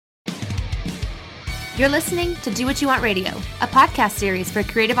You're listening to Do What You Want Radio, a podcast series for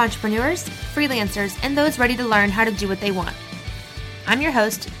creative entrepreneurs, freelancers, and those ready to learn how to do what they want. I'm your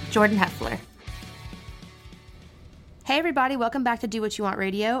host, Jordan Heffler. Hey everybody, welcome back to Do What You Want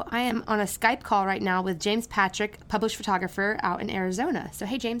Radio. I am on a Skype call right now with James Patrick, published photographer out in Arizona. So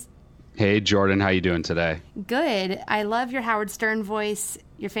hey James. Hey Jordan, how you doing today? Good. I love your Howard Stern voice.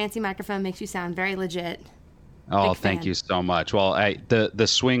 Your fancy microphone makes you sound very legit. Oh, thank you so much. Well, the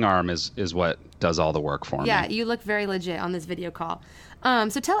swing arm is what does all the work for me. Yeah, you look very legit on this video call.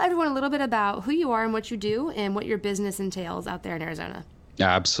 So tell everyone a little bit about who you are and what you do and what your business entails out there in Arizona.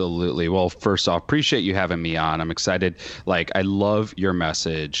 Absolutely. Well, first off, appreciate you having me on. I'm excited. I love your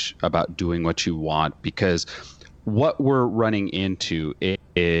message about doing what you want, because what we're running into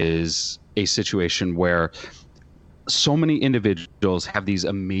is a situation where so many individuals have these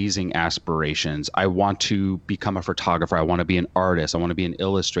amazing aspirations. I want to become a photographer. I want to be an artist. I want to be an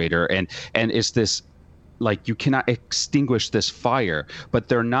illustrator. And it's this, you cannot extinguish this fire, but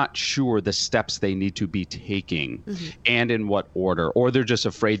they're not sure the steps they need to be taking and in what order, or they're just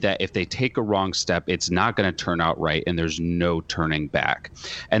afraid that if they take a wrong step, it's not going to turn out right and there's no turning back.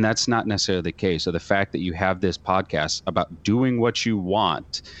 And that's not necessarily the case. So the fact that you have this podcast about doing what you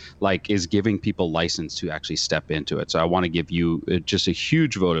want, is giving people license to actually step into it. So I want to give you just a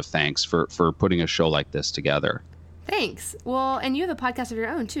huge vote of thanks for putting a show like this together. Thanks. Well, and you have a podcast of your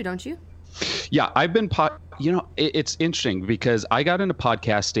own too, don't you? Yeah, I've been, it's interesting because I got into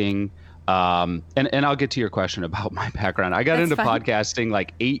podcasting, and I'll get to your question about my background. I got into podcasting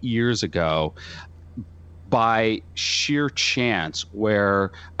 8 years ago by sheer chance,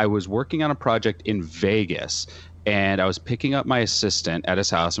 where I was working on a project in Vegas. And I was picking up my assistant at his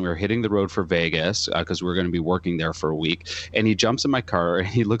house, and we were hitting the road for Vegas because we were going to be working there for a week. And he jumps in my car and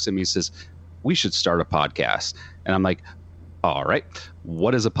he looks at me and says, "We should start a podcast." And I'm like, all right,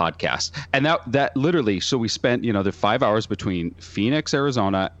 what is a podcast? And that literally, so we spent, the 5 hours between Phoenix,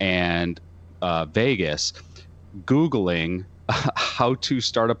 Arizona and Vegas, Googling how to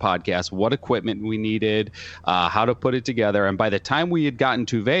start a podcast, what equipment we needed, how to put it together. And by the time we had gotten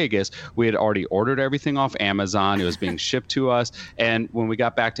to Vegas, we had already ordered everything off Amazon. It was being shipped to us. And when we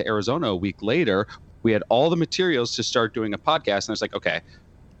got back to Arizona a week later, we had all the materials to start doing a podcast. And it's like, okay,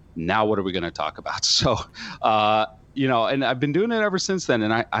 now what are we going to talk about? So, and I've been doing it ever since then,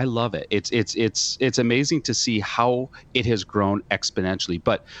 and I love it. It's amazing to see how it has grown exponentially.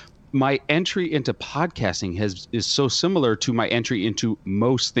 But my entry into podcasting is so similar to my entry into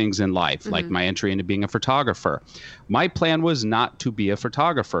most things in life, like my entry into being a photographer. My plan was not to be a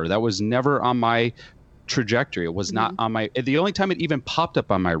photographer. That was never on my trajectory. It was not on the only time it even popped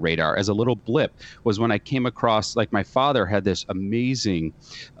up on my radar as a little blip was when I came across, my father had this amazing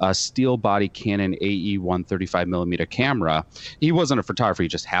steel body Canon AE 135 millimeter camera. He wasn't a photographer. He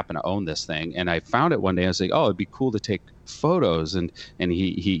just happened to own this thing. And I found it one day. I was like, oh, it'd be cool to take photos. And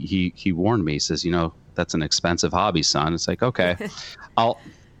he warned me. He says, that's an expensive hobby, son. It's like, okay, I'll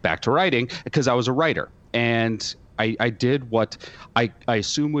back to writing, because I was a writer. And I did what I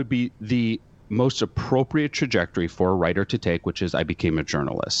assume would be the most appropriate trajectory for a writer to take, which is I became a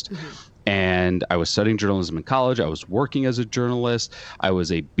journalist. And I was studying journalism in college. I was working as a journalist. I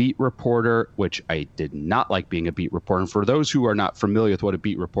was a beat reporter, which I did not like being a beat reporter. And for those who are not familiar with what a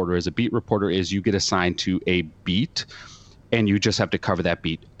beat reporter is you get assigned to a beat and you just have to cover that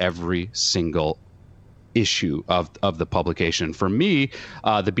beat every single issue of the publication. For me,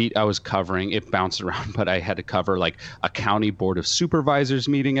 the beat I was covering, it bounced around, but I had to cover a county board of supervisors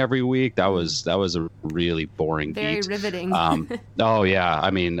meeting every week. That was a really boring beat. Very riveting. Oh yeah.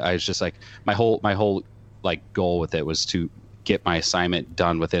 I mean, I was just my whole goal with it was to get my assignment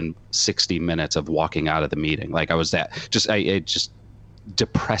done within 60 minutes of walking out of the meeting. I was it just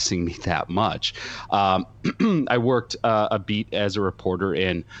depressing me that much. I worked a beat as a reporter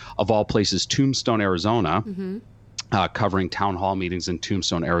in, of all places, Tombstone, Arizona, covering town hall meetings in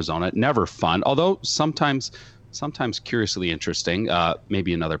Tombstone, Arizona. Never fun, although sometimes curiously interesting,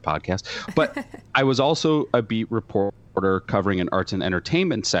 maybe another podcast. But I was also a beat reporter covering an arts and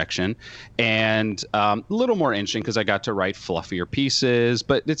entertainment section, and a little more interesting because I got to write fluffier pieces,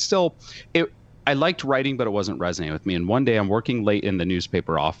 but I liked writing, but it wasn't resonating with me. And one day I'm working late in the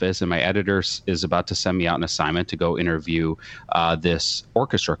newspaper office, and my editor is about to send me out an assignment to go interview this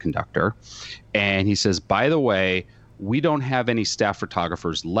orchestra conductor. And he says, by the way, we don't have any staff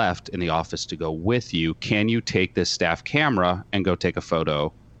photographers left in the office to go with you. Can you take this staff camera and go take a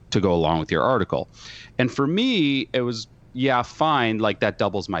photo to go along with your article? And for me, it was, yeah, fine. That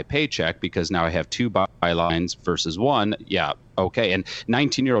doubles my paycheck because now I have two bylines versus one. Yeah, okay. And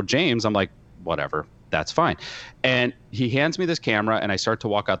 19-year-old James, I'm like, whatever, that's fine. And he hands me this camera, and I start to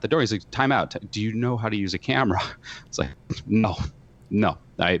walk out the door. He's like, time out. Do you know how to use a camera? It's like, no,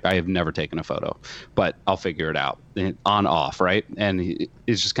 I have never taken a photo, but I'll figure it out. On, off, right? And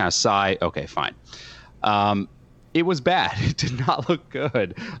he's just kind of sigh, okay, fine. It was bad. It did not look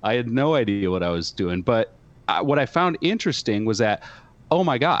good. I had no idea what I was doing. But what I found interesting was that, oh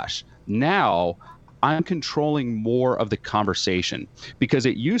my gosh, now I'm controlling more of the conversation, because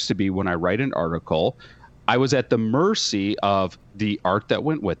it used to be when I write an article, I was at the mercy of the art that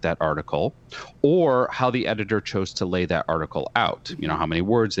went with that article, or how the editor chose to lay that article out. You know, how many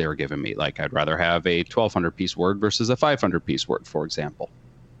words they were giving me. Like, I'd rather have a 1,200 piece word versus a 500 piece word, for example.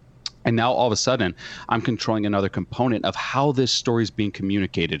 And now all of a sudden, I'm controlling another component of how this story is being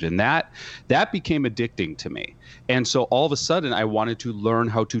communicated. And that became addicting to me. And so all of a sudden, I wanted to learn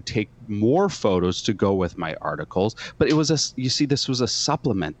how to take more photos to go with my articles. But it was this was a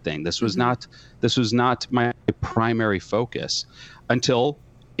supplement thing. This was not my primary focus until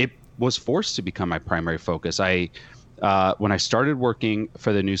it was forced to become my primary focus. When I started working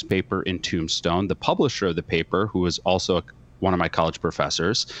for the newspaper in Tombstone, the publisher of the paper, who was also one of my college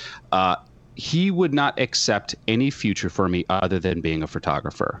professors, he would not accept any future for me other than being a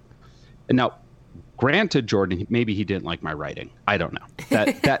photographer. And now, granted, Jordan, maybe he didn't like my writing. I don't know.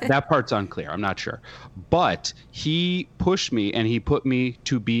 That part's unclear. I'm not sure. But he pushed me, and he put me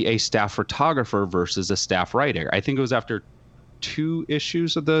to be a staff photographer versus a staff writer. I think it was after 2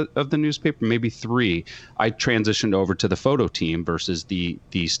 issues of the newspaper, maybe 3, I transitioned over to the photo team versus the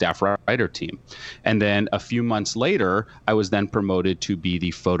staff writer team. And then a few months later, I was then promoted to be the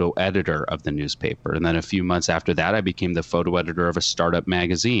photo editor of the newspaper. And then a few months after that, I became the photo editor of a startup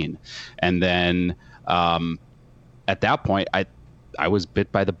magazine. And then at that point, I was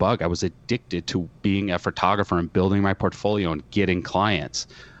bit by the bug. I was addicted to being a photographer and building my portfolio and getting clients.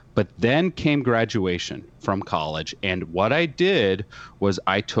 But then came graduation from college, and what I did was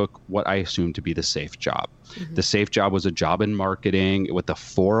I took what I assumed to be the safe job. Mm-hmm. The safe job was a job in marketing with a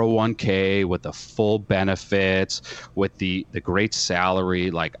 401k, with the full benefits, with the great salary.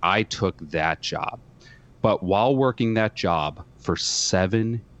 Like, I took that job. But while working that job for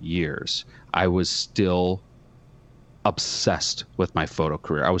 7 years, I was still obsessed with my photo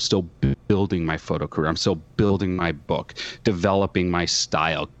career. I was still building my photo career. I'm still building my book, developing my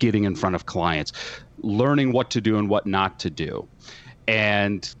style, getting in front of clients, learning what to do and what not to do.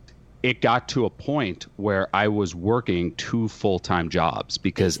 And it got to a point where I was working 2 full-time jobs,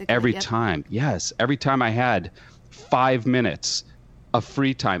 because every time I had 5 minutes of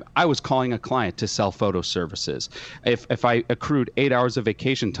free time, I was calling a client to sell photo services. If I accrued 8 hours of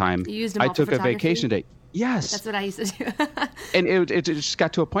vacation time, I took a vacation day. Yes. That's what I used to do. And it just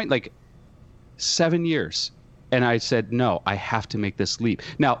got to a point, like 7 years. And I said, no, I have to make this leap.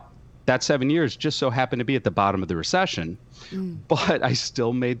 Now, that 7 years just so happened to be at the bottom of the recession, but I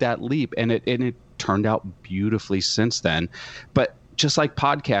still made that leap. And it turned out beautifully since then. But just like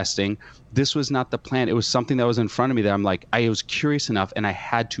podcasting, this was not the plan. It was something that was in front of me that I'm like, I was curious enough and I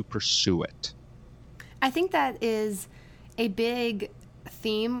had to pursue it. I think that is a big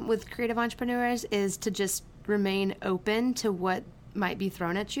theme with creative entrepreneurs, is to just remain open to what might be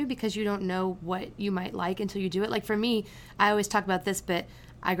thrown at you, because you don't know what you might like until you do it. Like, for me, I always talk about this, but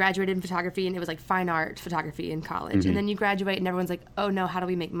I graduated in photography, and it was like fine art photography in college. Mm-hmm. And then you graduate and everyone's like, oh no, how do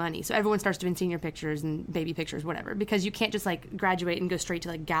we make money? So everyone starts doing senior pictures and baby pictures, whatever, because you can't just like graduate and go straight to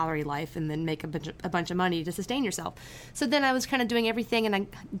like gallery life and then make a bunch of money to sustain yourself. So then I was kind of doing everything, and I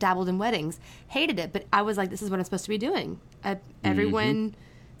dabbled in weddings, hated it, but I was like, this is what I'm supposed to be doing. Everyone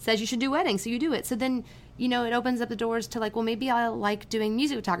says you should do weddings, so you do it. So then, you know, it opens up the doors to like, well, maybe I'll like doing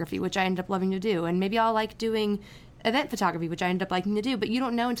music photography, which I ended up loving to do. And maybe I'll like doing event photography, which I ended up liking to do. But you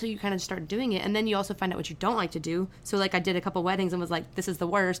don't know until you kind of start doing it. And then you also find out what you don't like to do. So like, I did a couple weddings and was like, this is the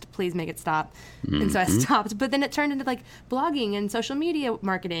worst, please make it stop. Mm-hmm. And so I stopped. But then it turned into like blogging and social media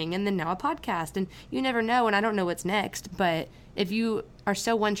marketing, and then now a podcast. And you never know, and I don't know what's next. But if you are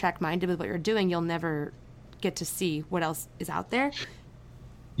so one-track minded with what you're doing, you'll never get to see what else is out there.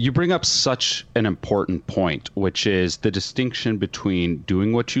 You bring up such an important point, which is the distinction between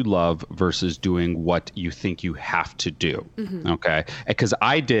doing what you love versus doing what you think you have to do. Mm-hmm. Okay. Because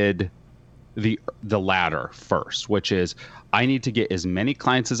I did the latter first, which is I need to get as many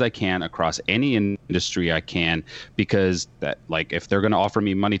clients as I can across any industry I can, because that, like, if they're going to offer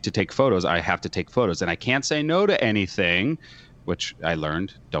me money to take photos, I have to take photos, and I can't say no to anything, which I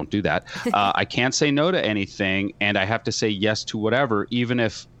learned, don't do that. I can't say no to anything, and I have to say yes to whatever, even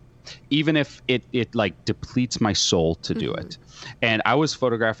if it like depletes my soul to do it. And I was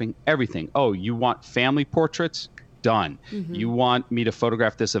photographing everything. Oh, you want family portraits? Done. Mm-hmm. You want me to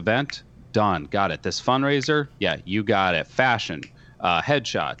photograph this event? done. Got it. This fundraiser, yeah, you got it. Fashion,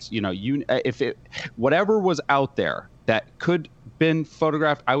 headshots, whatever was out there that could been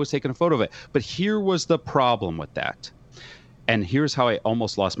photographed, I was taking a photo of it. But here was the problem with that. And here's how I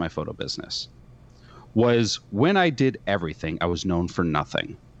almost lost my photo business. Was when I did everything, I was known for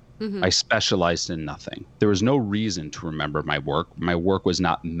nothing. I specialized in nothing. There was no reason to remember my work. My work was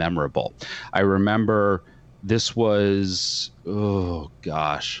not memorable. I remember this was, oh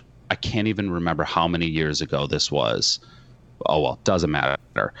gosh, I can't even remember how many years ago this was. Oh, well, doesn't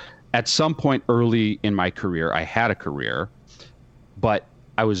matter. At some point early in my career, I had a career, but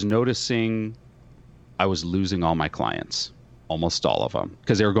I was noticing I was losing all my clients. Almost all of them,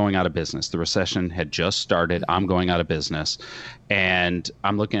 because they were going out of business. The recession had just started. I'm going out of business. And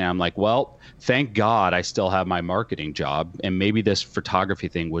I'm looking at it, I'm like, well, thank God I still have my marketing job. And maybe this photography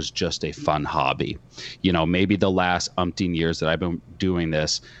thing was just a fun hobby. Maybe the last umpteen years that I've been doing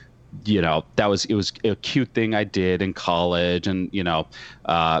this, it was a cute thing I did in college and,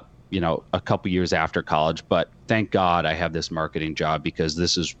 a couple years after college. But thank God I have this marketing job because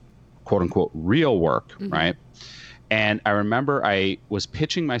this is quote unquote real work, right? And I remember I was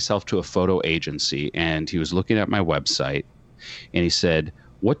pitching myself to a photo agency, and he was looking at my website, and he said,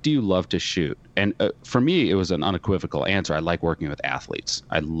 "What do you love to shoot?" And for me, it was an unequivocal answer. I like working with athletes.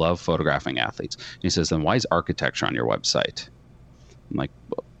 I love photographing athletes. And he says, "Then why is architecture on your website?" I'm like,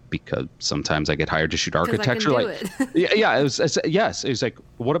 well, because sometimes I get hired to shoot architecture. Yes. It was like,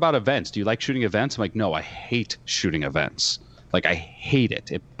 "What about events? Do you like shooting events?" I'm like, "No, I hate shooting events. Like, I hate it.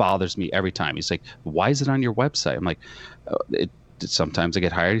 It bothers me every time." He's like, "Why is it on your website?" I'm like, sometimes I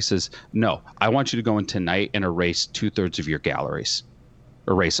get hired. He says, "No, I want you to go in tonight and erase 2/3 of your galleries.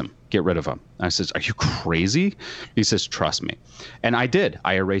 Erase them. Get rid of them." And I says, "Are you crazy?" He says, "Trust me." And I did.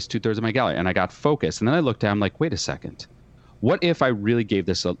 I erased 2/3 of my gallery, and I got focused. And then I looked at him like, wait a second. What if I really gave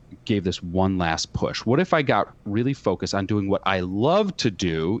this one last push? What if I got really focused on doing what I love to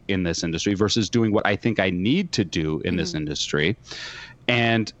do in this industry versus doing what I think I need to do in this industry?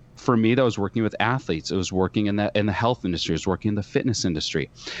 And for me, that was working with athletes. It was working in the health industry. It was working in the fitness industry.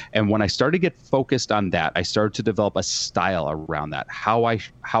 And when I started to get focused on that, I started to develop a style around that, how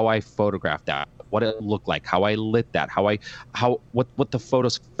I photographed that, what it looked like, how I lit that, what the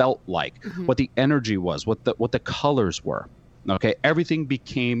photos felt like, what the energy was, what the colors were. Okay, everything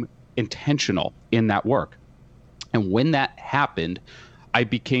became intentional in that work. And when that happened, I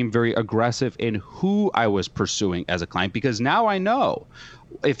became very aggressive in who I was pursuing as a client, because now I know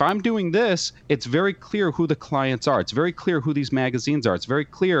if I'm doing this, it's very clear who the clients are. It's very clear who these magazines are. It's very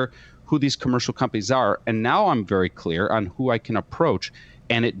clear who these commercial companies are. And now I'm very clear on who I can approach.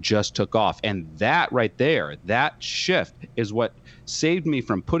 And it just took off. And that right there, that shift is what saved me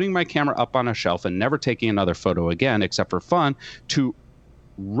from putting my camera up on a shelf and never taking another photo again, except for fun, to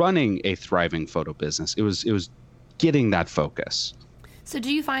running a thriving photo business. It was getting that focus. So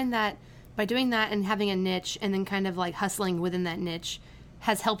do you find that by doing that and having a niche and then kind of like hustling within that niche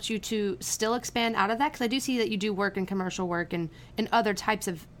has helped you to still expand out of that? Because I do see that you do work in commercial work and in other types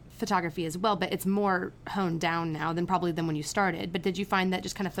of photography as well, but it's more honed down now than when you started. But did you find that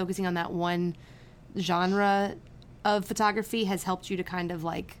just kind of focusing on that one genre of photography has helped you to kind of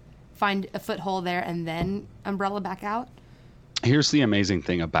like find a foothold there and then umbrella back out? Here's the amazing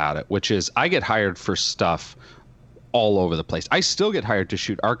thing about it, which is I get hired for stuff all over the place. I still get hired to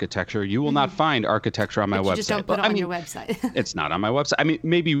shoot architecture. You will not find architecture on my website. You just don't put it on your website. It's not on my website. I mean,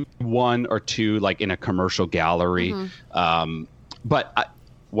 maybe one or two, like in a commercial gallery. But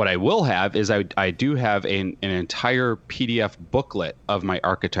what I will have is I do have an entire PDF booklet of my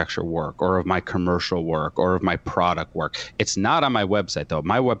architecture work or of my commercial work or of my product work. It's not on my website, though.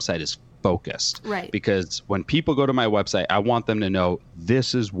 My website is focused. Right. Because when people go to my website, I want them to know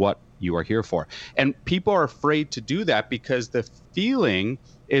this is what you are here for. And people are afraid to do that because the feeling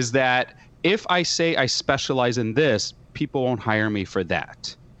is that if I say I specialize in this, people won't hire me for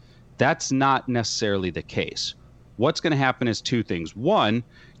that. That's not necessarily the case. What's going to happen is two things. One,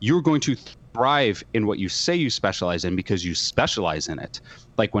 you're going to thrive in what you say you specialize in because you specialize in it.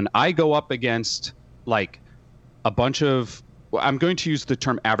 Like when I go up against like a bunch of, I'm going to use the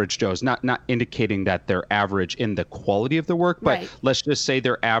term average Joes, not indicating that they're average in the quality of the work, but let's just say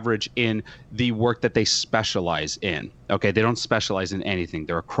they're average in the work that they specialize in. Okay, they don't specialize in anything.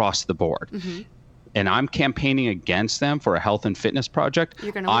 They're across the board. And I'm campaigning against them for a health and fitness project.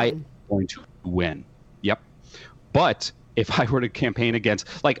 I'm going to win. Yep. But if I were to campaign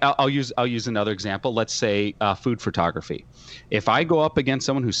against, like, I'll use another example. Let's say food photography. If I go up against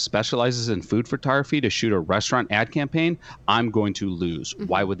someone who specializes in food photography to shoot a restaurant ad campaign, I'm going to lose.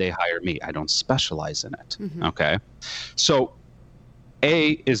 Why would they hire me? I don't specialize in it. Okay. So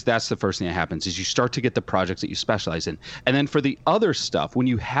That's the first thing that happens is you start to get the projects that you specialize in. And then for the other stuff, when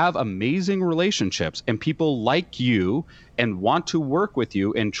you have amazing relationships and people like you and want to work with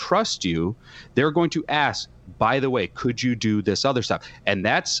you and trust you, they're going to ask, by the way, could you do this other stuff? And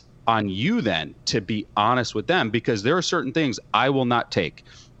that's on you then to be honest with them, because there are certain things I will not take.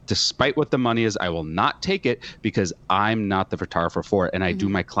 Despite what the money is, I will not take it because I'm not the photographer for it. And I do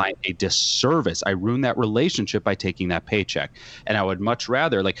my client a disservice. I ruin that relationship by taking that paycheck. And I would much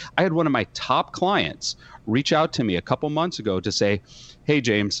rather, like, I had one of my top clients reach out to me a couple months ago to say, hey,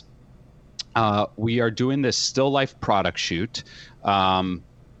 James, we are doing this still life product shoot.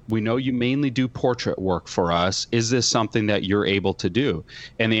 We know you mainly do portrait work for us. Is this something that you're able to do?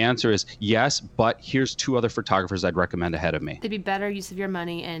 And the answer is yes, but here's 2 other photographers I'd recommend ahead of me. It'd be better use of your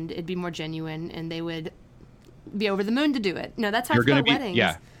money, and it'd be more genuine, and they would be over the moon to do it. No, that's how I feel about weddings.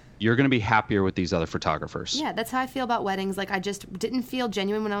 Yeah. You're going to be happier with these other photographers. Yeah, that's how I feel about weddings. Like, I just didn't feel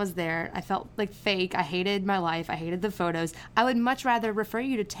genuine when I was there. I felt like fake. I hated my life. I hated the photos. I would much rather refer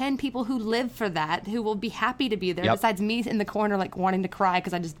you to 10 people who live for that, who will be happy to be there, besides me in the corner, like, wanting to cry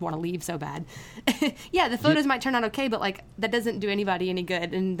because I just want to leave so bad. Yeah, the photos might turn out okay, but, like, that doesn't do anybody any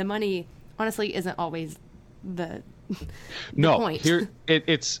good. And the money, honestly, isn't always the point. Here,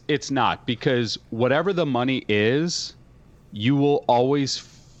 it's not, because whatever the money is, you will always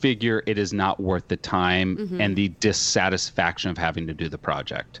figure it is not worth the time and the dissatisfaction of having to do the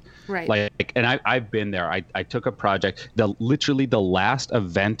project. Right. Like, and I've been there. I took a project, literally the last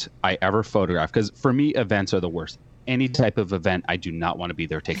event I ever photographed, because for me, events are the worst. Any type of event, I do not want to be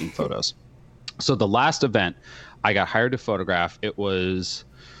there taking photos. So the last event I got hired to photograph, this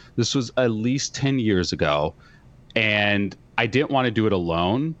was at least 10 years ago. And I didn't want to do it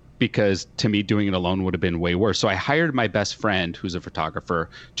alone, because to me, doing it alone would have been way worse. So I hired my best friend, who's a photographer,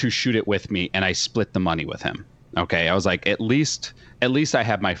 to shoot it with me, and I split the money with him. Okay, I was like, at least I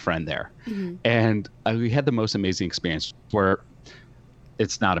have my friend there. And we had the most amazing experience, where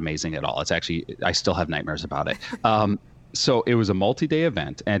it's not amazing at all. It's actually, I still have nightmares about it. So it was a multi-day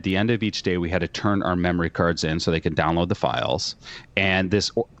event. And at the end of each day, we had to turn our memory cards in so they could download the files. And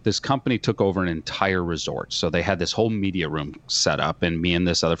this company took over an entire resort. So they had this whole media room set up. And me and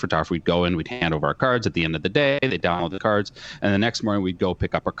this other photographer, we'd go in, we'd hand over our cards. At the end of the day, they download the cards. And the next morning, we'd go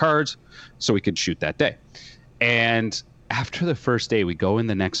pick up our cards so we could shoot that day. And after the first day, we go in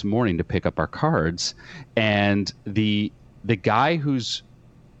the next morning to pick up our cards. And the guy who's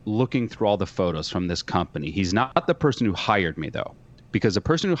looking through all the photos from this company, he's not the person who hired me, though, because the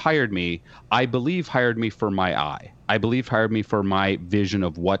person who hired me, I believe, hired me for my eye. I believe hired me for my vision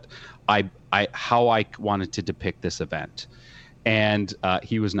of what how I wanted to depict this event. And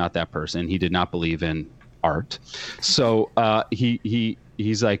he was not that person. He did not believe in art. So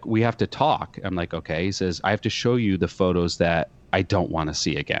he's like, we have to talk. I'm like, okay. He says, I have to show you the photos that I don't want to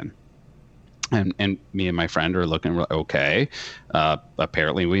see again. And me and my friend are looking, okay.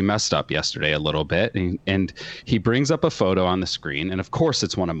 Apparently we messed up yesterday a little bit. And he brings up a photo on the screen, and of course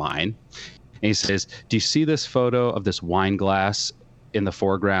it's one of mine. And he says, do you see this photo of this wine glass in the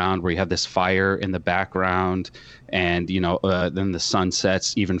foreground where you have this fire in the background, and then the sun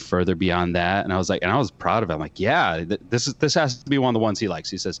sets even further beyond that? And I was like, and I was proud of it. I'm like, yeah, this has to be one of the ones he likes.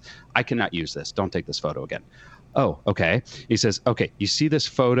 He says, I cannot use this. Don't take this photo again. Oh, okay. He says, okay, you see this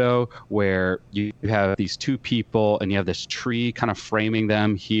photo where you have these 2 people and you have this tree kind of framing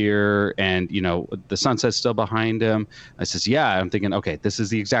them here, and, the sunset's still behind him. I says, yeah. I'm thinking, okay, this is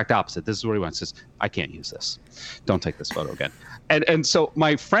the exact opposite. This is what he wants. He says, I can't use this. Don't take this photo again. And so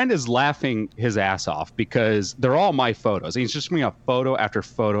my friend is laughing his ass off because they're all my photos. And he's just bringing up photo after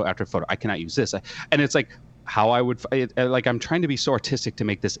photo after photo. I cannot use this. And it's like, how I would, like, I'm trying to be so artistic to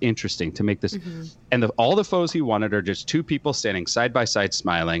make this interesting, to make this, and all the photos he wanted are just 2 people standing side by side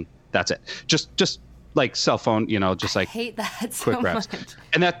smiling. That's it. Just like cell phone, just like, I hate that quick so reps. much.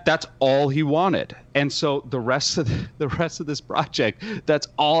 And that's all he wanted. And so the rest of this project, that's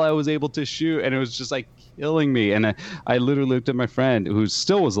all I was able to shoot. And it was just like killing me. And I literally looked at my friend, who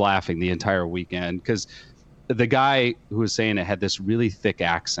still was laughing the entire weekend, because the guy who was saying it had this really thick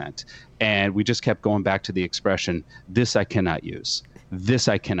accent. And we just kept going back to the expression, this I cannot use. This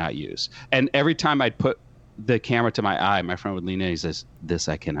I cannot use. And every time I'd put the camera to my eye, my friend would lean in and he says, this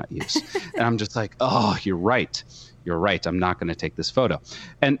I cannot use. And I'm just like, oh, you're right. You're right. I'm not going to take this photo.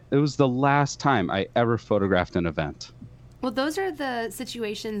 And it was the last time I ever photographed an event. Well, those are the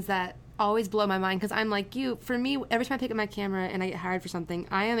situations that always blow my mind, because I'm like you. For me, every time I pick up my camera and I get hired for something,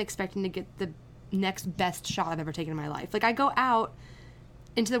 I am expecting to get the next best shot I've ever taken in my life. Like, I go out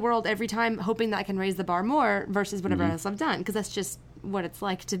into the world every time hoping that I can raise the bar more versus whatever else I've done, because that's just what it's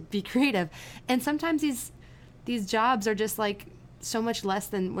like to be creative. And sometimes these jobs are just like so much less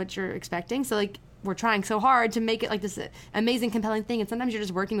than what you're expecting. So like we're trying so hard to make it like this amazing, compelling thing, and sometimes you're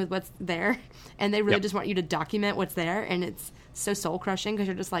just working with what's there, and they really just want you to document what's there, and it's so soul crushing because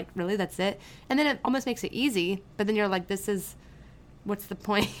you're just like, really, that's it? And then it almost makes it easy, but then you're like, what's the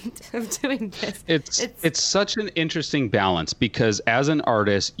point of doing this? It's such an interesting balance, because as an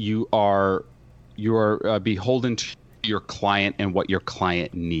artist, you are beholden to your client and what your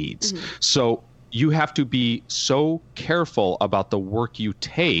client needs. Mm-hmm. So you have to be so careful about the work you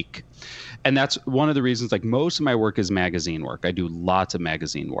take. And that's one of the reasons, like, most of my work is magazine work. I do lots of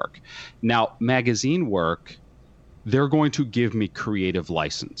magazine work. Now, magazine work, they're going to give me creative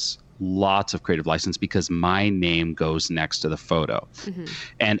license, lots of creative license, because my name goes next to the photo. Mm-hmm.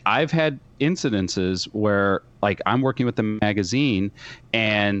 And I've had incidences where, like, I'm working with the magazine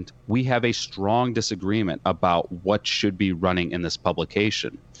and we have a strong disagreement about what should be running in this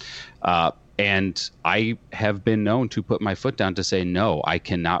publication. And I have been known to put my foot down to say, no, I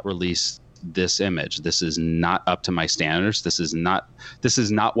cannot release this image. This is not up to my standards. This is not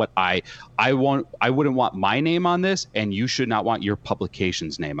what I want. I wouldn't want my name on this, and you should not want your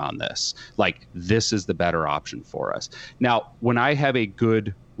publication's name on this. Like, this is the better option for us. Now, when I have a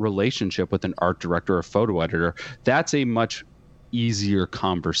good relationship with an art director or photo editor, that's a much easier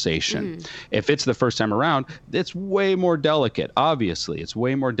conversation. If it's the first time around, it's way more delicate. Obviously, it's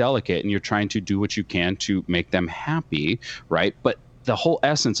way more delicate, and you're trying to do what you can to make them happy, right? But the whole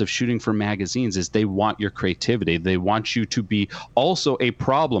essence of shooting for magazines is they want your creativity. They want you to be also a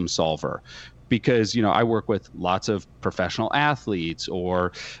problem solver. Because, you know, I work with lots of professional athletes,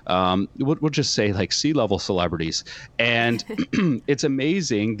 or we'll just say like C-level celebrities. And it's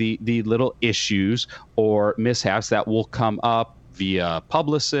amazing the little issues or mishaps that will come up via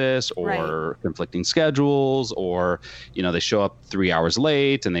publicists or conflicting schedules, or, you know, they show up 3 hours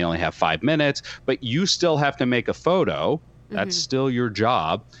late and they only have 5 minutes, but you still have to make a photo. That's still your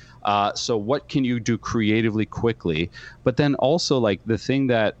job. So what can you do creatively quickly? But then also, like, the thing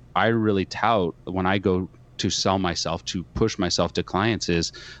that I really tout when I go to sell myself, to push myself to clients,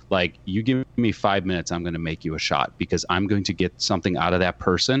 is like, you give me 5 minutes, I'm going to make you a shot, because I'm going to get something out of that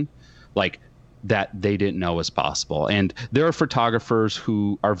person, like, that they didn't know was possible. And there are photographers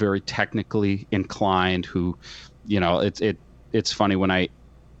who are very technically inclined, who, you know, it's funny when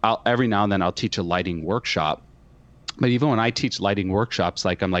I'll every now and then I'll teach a lighting workshop. But even when I teach lighting workshops,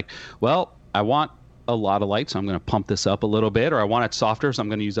 like, I'm like, well, I want a lot of light, so I'm going to pump this up a little bit, or I want it softer, so I'm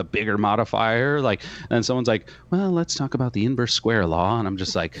going to use a bigger modifier. Like, and then someone's like, well, let's talk about the inverse square law. And I'm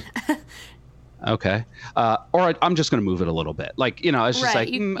just like, okay. Or I'm just going to move it a little bit. Like, you know, it's just like,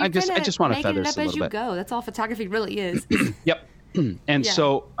 I just want to feather this a little bit. Make it up as you go. That's all photography really is. Yep. And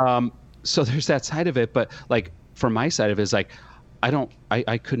so there's that side of it. But, like, from my side of it is like,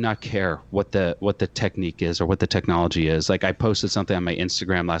 I could not care what the technique is or what the technology is. Like, I posted something on my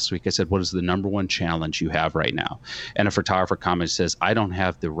Instagram last week. I said, what is the number one challenge you have right now? And a photographer commented, says, I don't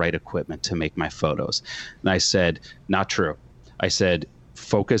have the right equipment to make my photos. And I said, not true. I said,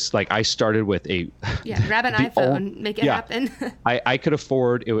 focus. Like, I started with grab an iPhone, make it happen. I could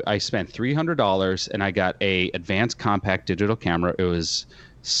afford it. I spent $300 and I got a advanced compact digital camera. It was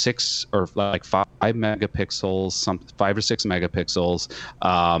 5 megapixels, 5 or 6 megapixels.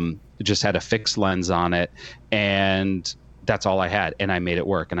 It just had a fixed lens on it, and that's all I had. And I made it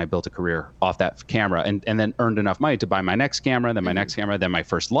work, and I built a career off that camera, and then earned enough money to buy my next camera, then my next camera, then my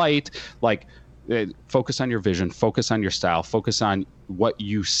first light. Like, focus on your vision, focus on your style, focus on what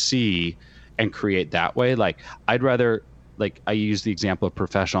you see, and create that way. Like, I'd rather, like, I use the example of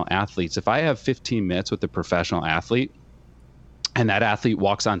professional athletes. If I have 15 minutes with a professional athlete, and that athlete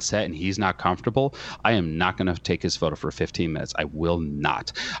walks on set and he's not comfortable, I am not going to take his photo for 15 minutes. I will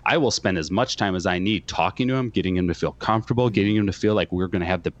not. I will spend as much time as I need talking to him, getting him to feel comfortable, getting him to feel like we're going to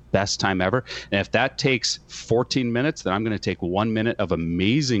have the best time ever. And if that takes 14 minutes, then I'm going to take 1 minute of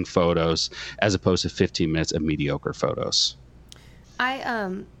amazing photos as opposed to 15 minutes of mediocre photos. I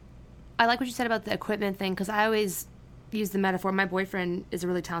like what you said about the equipment thing, because I always use the metaphor. My boyfriend is a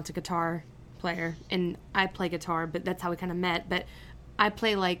really talented guitar player, and I play guitar, but that's how we kind of met. But I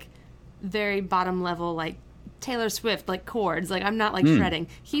play like very bottom level, like Taylor Swift, like chords. Like, I'm not like shredding.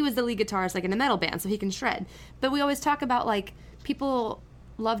 He was the lead guitarist, like, in a metal band, so he can shred. But we always talk about, like, people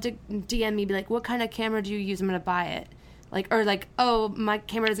love to DM me, be like, what kind of camera do you use? I'm going to buy it. Like, or like, oh, my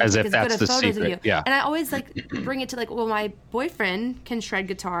camera doesn't take as good of photos of you. Yeah. And I always, like, bring it to, like, well, my boyfriend can shred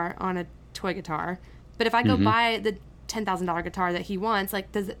guitar on a toy guitar, but if I go buy the $10,000 guitar that he wants, like,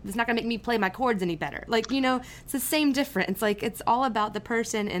 it's not gonna make me play my chords any better. Like, you know, it's the same difference. Like, it's all about the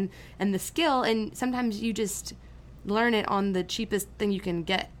person and the skill, and sometimes you just learn it on the cheapest thing you can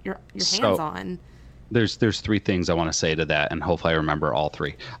get your hands on. There's three things I want to say to that, and hopefully I remember all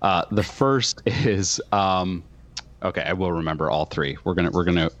three. The first is okay, I will remember all three. We're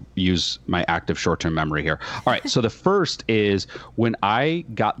gonna use my active short-term memory here. All right, so the first is when I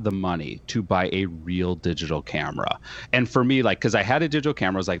got the money to buy a real digital camera, and for me, like, because I had a digital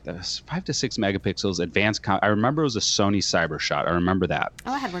camera, it was like this 5 to 6 megapixels, advanced. I remember it was a Sony CyberShot. I remember that.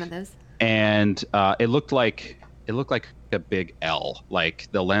 Oh, I had one of those. And it looked like a big L. Like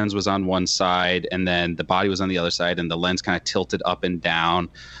the lens was on one side, and then the body was on the other side, and the lens kind of tilted up and down.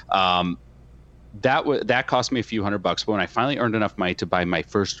 That cost me a few $100, but when I finally earned enough money to buy my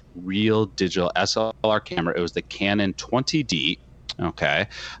first real digital SLR camera, it was the Canon 20D. Okay,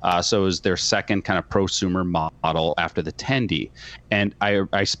 so it was their second kind of prosumer model after the 10D, and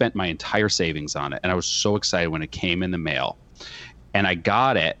I spent my entire savings on it, and I was so excited when it came in the mail, and I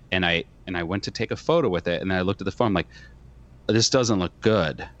got it, and I went to take a photo with it, and then I looked at the phone, I'm like, this doesn't look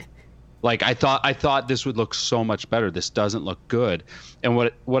good. Like I thought this would look so much better. This doesn't look good. And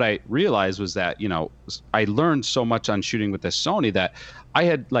what I realized was that, I learned so much on shooting with this Sony that I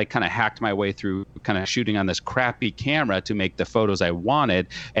had like kind of hacked my way through kind of shooting on this crappy camera to make the photos I wanted.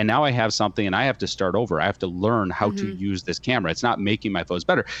 And now I have something and I have to start over. I have to learn how to use this camera. It's not making my photos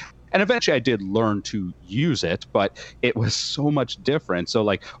better. And eventually I did learn to use it, but it was so much different. So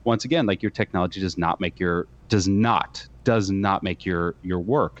like, once again, like your technology does not make your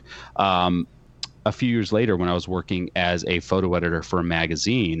work. A few years later, when I was working as a photo editor for a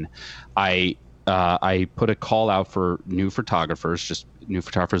magazine, I put a call out for new photographers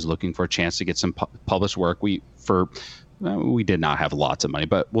looking for a chance to get some published work. We did not have lots of money,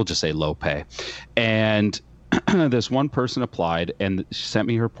 but we'll just say low pay. And this one person applied and she sent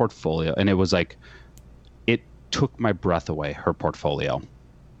me her portfolio, and it was like, it took my breath away, her portfolio.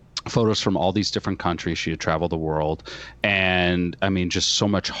 Photos from all these different countries. She had traveled the world, and I mean, just so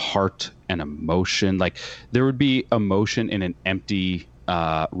much heart and emotion. Like there would be emotion in an empty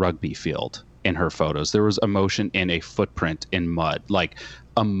rugby field in her photos. There was emotion in a footprint in mud, like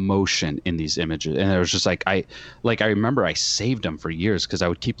emotion in these images. And it was just like, I remember I saved them for years because I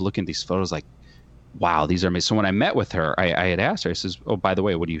would keep looking at these photos like, wow, these are amazing. So when I met with her, I had asked her, I says, oh, by the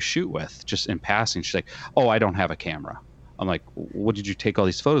way, what do you shoot with? Just in passing. She's like, oh, I don't have a camera. I'm like, what did you take all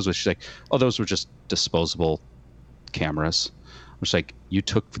these photos with? She's like, oh, those were just disposable cameras. I was like, you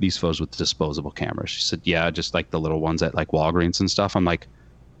took these photos with disposable cameras? She said, yeah, just like the little ones at like Walgreens and stuff. I'm like,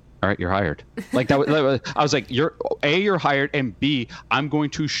 all right, you're hired. Like that was, I was like, you're hired, and B, I'm going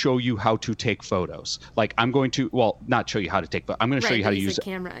to show you how to take photos. Like I'm going to, well, not show you how to take, but I'm going to show you how to use a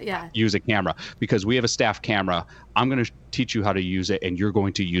camera. Yeah. Use a camera, because we have a staff camera. I'm going to teach you how to use it, and you're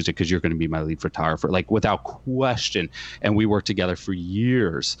going to use it because you're going to be my lead photographer, like without question. And we worked together for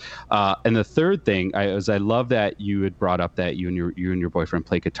years. And the third thing I love that you had brought up that you and your boyfriend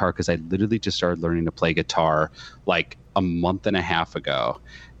play guitar, because I literally just started learning to play guitar like a month and a half ago.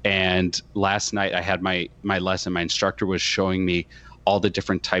 And last night I had my lesson. My instructor was showing me all the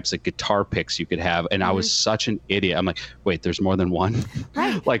different types of guitar picks you could have, and I was such an idiot. I'm like, wait, there's more than one?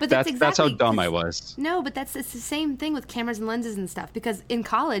 Right. Like that's how dumb I was. No, but it's the same thing with cameras and lenses and stuff, because in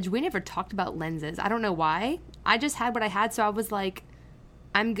college we never talked about lenses. I don't know why. I just had what I had, so I was like,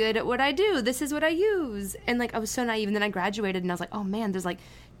 I'm good at what I do. This is what I use. And like I was so naive, and then I graduated and I was like, oh man, there's like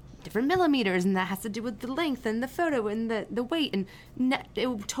different millimeters, and that has to do with the length and the photo and the weight, and it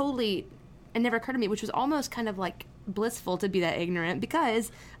never occurred to me, which was almost kind of like blissful to be that ignorant,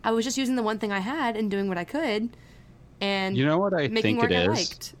 because I was just using the one thing I had and doing what I could, and you know what I think it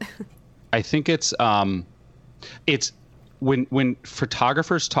is? I think it's when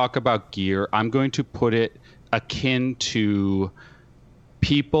photographers talk about gear, I'm going to put it akin to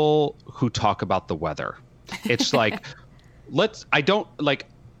people who talk about the weather. It's like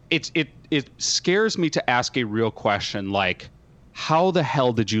it scares me to ask a real question like, how the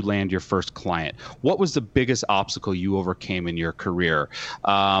hell did you land your first client? What was the biggest obstacle you overcame in your career?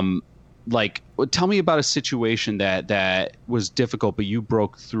 Like, tell me about a situation that was difficult, but you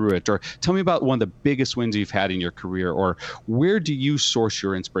broke through it. Or tell me about one of the biggest wins you've had in your career. Or where do you source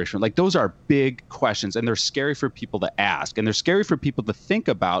your inspiration? Like, those are big questions, and they're scary for people to ask, and they're scary for people to think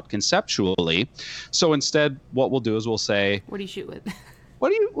about conceptually. So instead, what we'll do is we'll say, what do you shoot with? What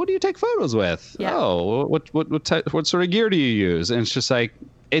do you take photos with? Yeah. Oh, what sort of gear do you use? And it's just like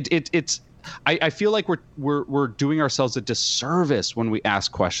it's. I feel like we're doing ourselves a disservice when we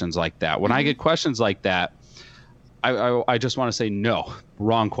ask questions like that. When I get questions like that, I just want to say no,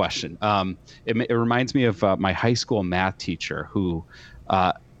 wrong question. It reminds me of my high school math teacher who,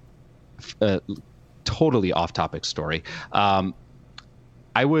 totally off topic story.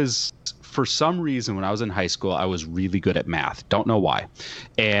 I was for some reason, when I was in high school, I was really good at math. Don't know why.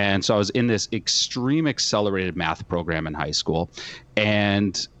 And so I was in this extreme accelerated math program in high school.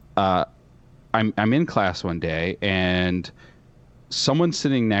 And I'm in class one day, and someone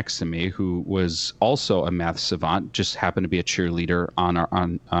sitting next to me who was also a math savant, just happened to be a cheerleader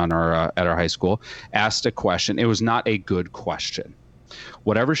at our high school, asked a question. It was not a good question.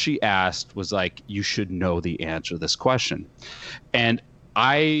 Whatever she asked was like, you should know the answer to this question. And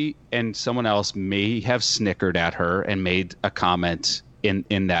I and someone else may have snickered at her and made a comment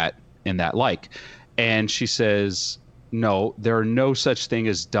in that like. And she says, no, there are no such thing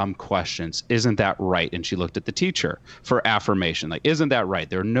as dumb questions. Isn't that right? And she looked at the teacher for affirmation. Like, isn't that right?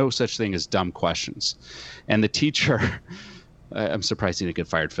 There are no such thing as dumb questions. And the teacher, I'm surprised he didn't get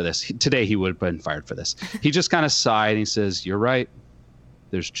fired for this. Today he would have been fired for this. He just kind of sighed and he says, you're right.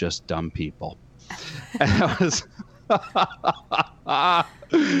 There's just dumb people. And I was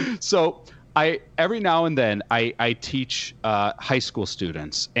so every now and then I teach high school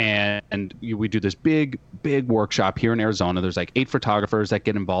students, and we do this big workshop here in Arizona. There's like 8 photographers that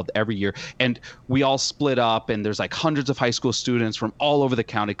get involved every year, and we all split up, and there's like hundreds of high school students from all over the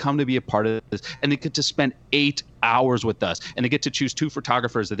county come to be a part of this, and they get to spend 8 hours with us, and they get to choose 2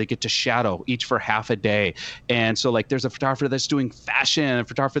 photographers that they get to shadow each for half a day. And so like there's a photographer that's doing fashion, a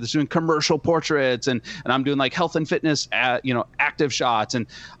photographer that's doing commercial portraits, and I'm doing like health and fitness active shots, and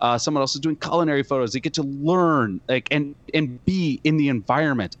someone else is doing culinary photos. They get to learn like and be in the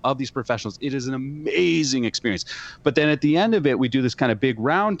environment of these professionals. It is an amazing experience. But then at the end of it, we do this kind of big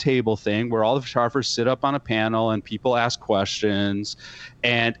round table thing where all the photographers sit up on a panel and people ask questions.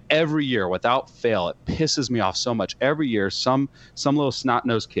 And every year, without fail, it pisses me off so much. Every year, some little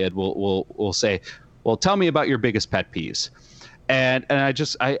snot-nosed kid will say, well, tell me about your biggest pet peeves. And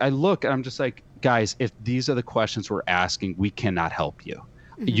I look and I'm just like, guys, if these are the questions we're asking, we cannot help you.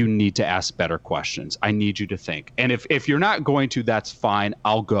 Mm-hmm. You need to ask better questions. I need you to think. And if you're not going to, that's fine.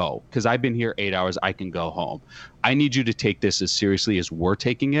 I'll go, because I've been here 8 hours. I can go home. I need you to take this as seriously as we're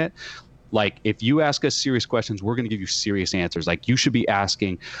taking it. Like, if you ask us serious questions, we're going to give you serious answers. Like, you should be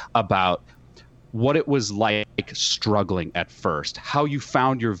asking about what it was like struggling at first, how you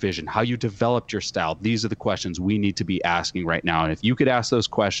found your vision, how you developed your style. These are the questions we need to be asking right now. And if you could ask those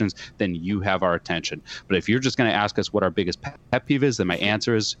questions, then you have our attention. But if you're just going to ask us what our biggest pet peeve is, then my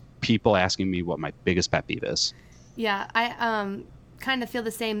answer is people asking me what my biggest pet peeve is. Yeah, I kind of feel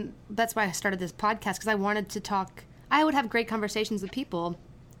the same. That's why I started this podcast, because I wanted to talk. I would have great conversations with people.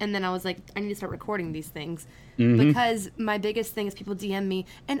 And then I was like, I need to start recording these things, because my biggest thing is people DM me,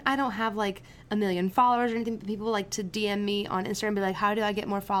 and I don't have like 1 million followers or anything, but people like to DM me on Instagram and be like, how do I get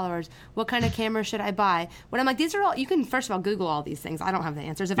more followers? What kind of camera should I buy? What I'm like, these are all, you can first of all Google all these things. I don't have the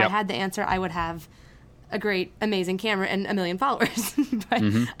answers. If I had the answer, I would have a great, amazing camera and 1 million followers, but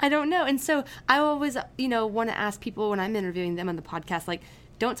I don't know. And so I always, want to ask people when I'm interviewing them on the podcast, like,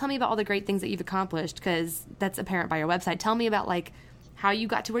 don't tell me about all the great things that you've accomplished, because that's apparent by your website. Tell me about like how you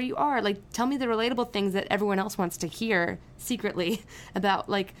got to where you are. Like, tell me the relatable things that everyone else wants to hear secretly about,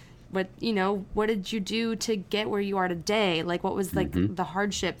 like, what did you do to get where you are today? Like, what was like the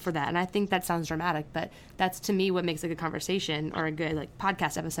hardship for that? And I think that sounds dramatic, but that's to me what makes a good conversation or a good like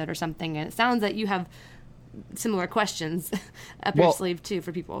podcast episode or something. And it sounds that you have similar questions up your sleeve too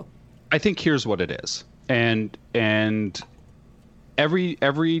for people. I think here's what it is. And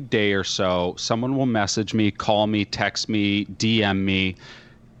every day or so, someone will message me, call me, text me, DM me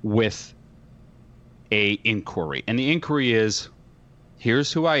with a inquiry. And the inquiry is,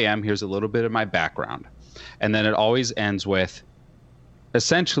 here's who I am. Here's a little bit of my background. And then it always ends with,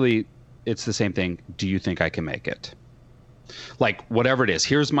 essentially, it's the same thing. Do you think I can make it? Like, whatever it is,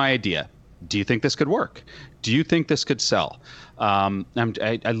 here's my idea. Do you think this could work? Do you think this could sell?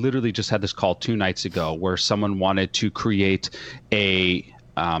 I literally just had this call 2 nights ago where someone wanted to create an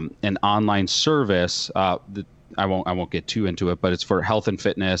online service. I won't get too into it, but it's for health and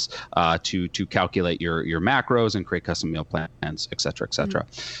fitness, to calculate your macros and create custom meal plans, et cetera, et cetera.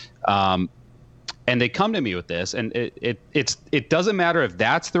 And they come to me with this, and it doesn't matter if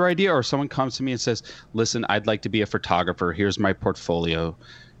that's their idea or someone comes to me and says, listen, I'd like to be a photographer. Here's my portfolio.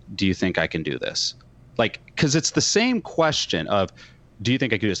 Do you think I can do this? Like, because it's the same question of, do you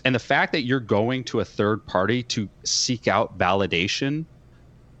think I can do this? And the fact that you're going to a third party to seek out validation,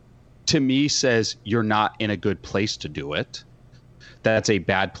 to me, says you're not in a good place to do it. That's a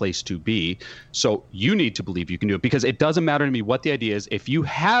bad place to be. So you need to believe you can do it, because it doesn't matter to me what the idea is. If you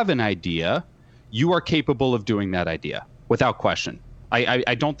have an idea, you are capable of doing that idea without question.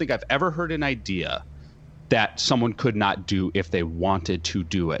 I don't think I've ever heard an idea that someone could not do if they wanted to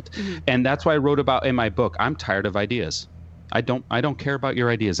do it. And that's why I wrote about in my book, I'm tired of ideas. I don't care about your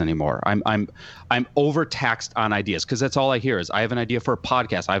ideas anymore. I'm overtaxed on ideas because that's all I hear is I have an idea for a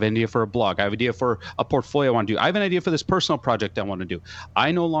podcast. I have an idea for a blog. I have an idea for a portfolio I want to do. I have an idea for this personal project I want to do.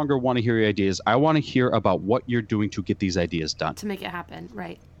 I no longer want to hear your ideas. I want to hear about what you're doing to get these ideas done. To make it happen,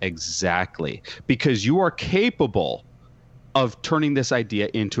 right. Exactly. Because you are capable of turning this idea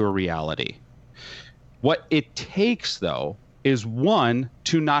into a reality. What it takes, though, is one,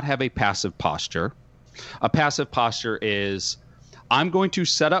 to not have a passive posture. A passive posture is I'm going to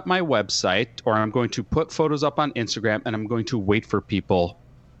set up my website or I'm going to put photos up on Instagram and I'm going to wait for people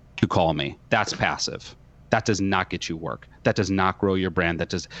to call me. That's passive. That does not get you work. That does not grow your brand.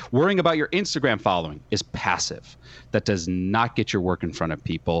 Worrying about your Instagram following is passive. That does not get your work in front of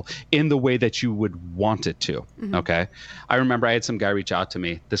people in the way that you would want it to. Mm-hmm. Okay. I remember I had some guy reach out to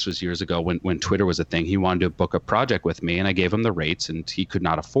me. This was years ago when Twitter was a thing. He wanted to book a project with me and I gave him the rates and he could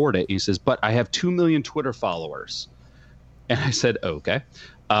not afford it. He says, but I have 2 million Twitter followers. And I said, okay,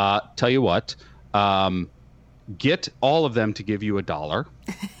 tell you what, get all of them to give you $1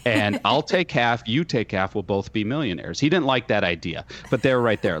 and I'll take half, you take half, we'll both be millionaires. He didn't like that idea, but they're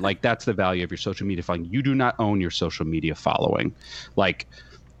right there. Like, that's the value of your social media following. You do not own your social media following. Like,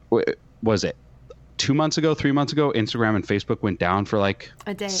 was it 2 months ago, 3 months ago, Instagram and Facebook went down for like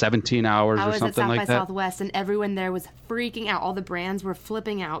a day. 17 hours or something like that. I was at South by Southwest and everyone there was freaking out. All the brands were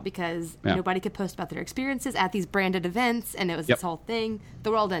flipping out because nobody could post about their experiences at these branded events. And it was this whole thing.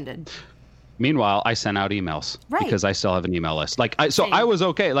 The world ended. Meanwhile, I sent out emails because I still have an email list. So I was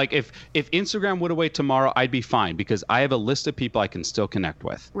okay. Like if Instagram would have waited tomorrow, I'd be fine because I have a list of people I can still connect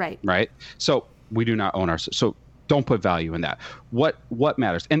with. Right. So we do not own our. So don't put value in that. What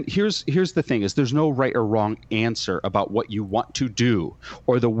matters? And here's the thing: is there's no right or wrong answer about what you want to do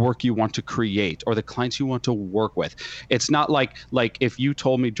or the work you want to create or the clients you want to work with. It's not like if you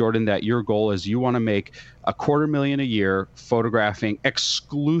told me, Jordan, that your goal is you want to make $250,000 a year photographing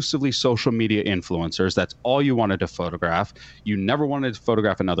exclusively social media influencers. That's all you wanted to photograph. You never wanted to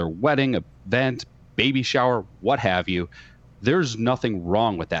photograph another wedding, event, baby shower, what have you. There's nothing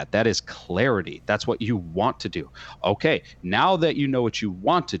wrong with that. That is clarity. That's what you want to do. Okay, now that you know what you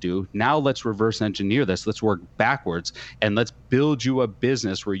want to do, now let's reverse engineer this. Let's work backwards and let's build you a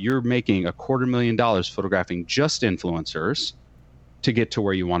business where you're making $250,000 photographing just influencers to get to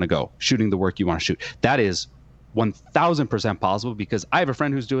where you want to go, shooting the work you want to shoot. That is 1,000% possible because I have a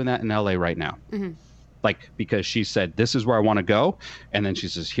friend who's doing that in LA right now. Mm-hmm. Because she said, this is where I want to go. And then she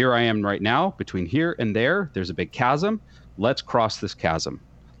says, here I am right now between here and there. There's a big chasm. Let's cross this chasm.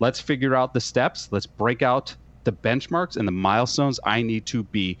 Let's figure out the steps. Let's break out the benchmarks and the milestones I need to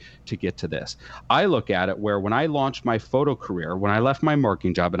be to get to this. I look at it where when I launched my photo career, when I left my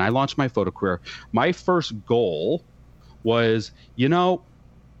marketing job and I launched my photo career, my first goal was,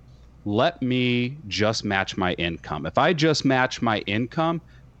 let me just match my income. If I just match my income,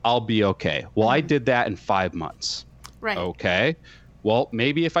 I'll be okay. Well, I did that in 5 months. Right. Okay. Well,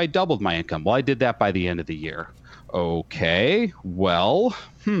 maybe if I doubled my income. Well, I did that by the end of the year. Okay. Well,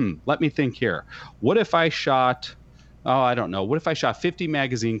 let me think here. What if I shot, I don't know. What if I shot 50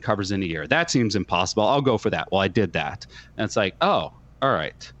 magazine covers in a year? That seems impossible. I'll go for that. Well, I did that. And it's like, oh, all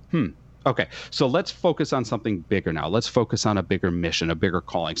right. Okay, so let's focus on something bigger now. Let's focus on a bigger mission, a bigger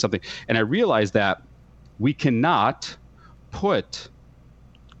calling, something. And I realized that we cannot put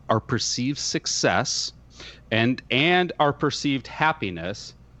our perceived success and our perceived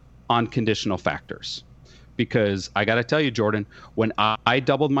happiness on conditional factors. Because I got to tell you, Jordan, when I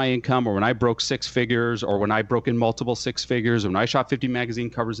doubled my income or when I broke 6 figures or when I broke in multiple 6 figures or when I shot 50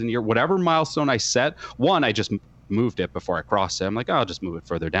 magazine covers in a year, whatever milestone I set, one, I just moved it before I crossed it. I'm like, I'll just move it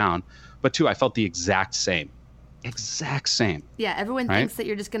further down. But 2, I felt the exact same. Yeah, everyone thinks that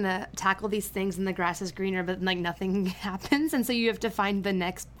you're just going to tackle these things and the grass is greener, but nothing happens. And so you have to find the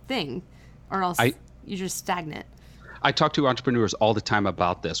next thing or else you're just stagnant. I talk to entrepreneurs all the time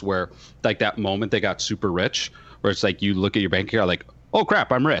about this, where that moment they got super rich, where it's like you look at your bank account like, oh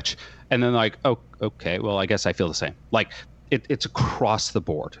crap, I'm rich. And then oh, okay, well, I guess I feel the same. It's across the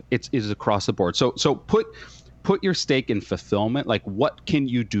board. It is across the board. So put your stake in fulfillment. Like, what can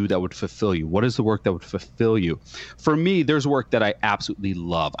you do that would fulfill you? What is the work that would fulfill you? For me, there's work that I absolutely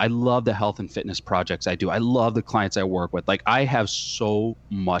love. I love the health and fitness projects I do. I love the clients I work with. I have so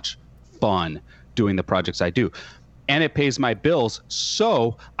much fun doing the projects I do. And it pays my bills,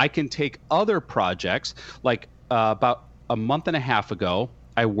 so I can take other projects. About a month and a half ago,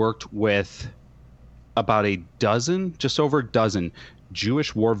 I worked with about just over a dozen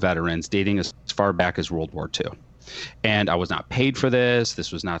Jewish war veterans dating as far back as World War II. And I was not paid for this.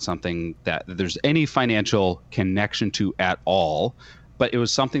 This was not something that there's any financial connection to at all. but it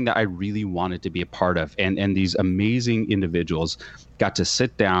was something that I really wanted to be a part of. And these amazing individuals got to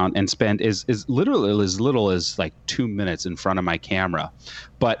sit down and spend is literally as little as like 2 minutes in front of my camera,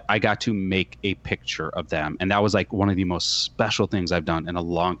 but I got to make a picture of them. And that was like one of the most special things I've done in a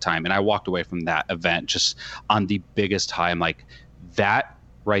long time. And I walked away from that event just on the biggest high. I'm like, that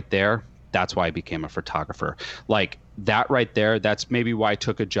right there, that's why I became a photographer. Like that right there, that's maybe why I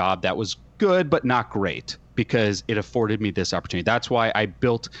took a job that was good, but not great, because it afforded me this opportunity. That's why I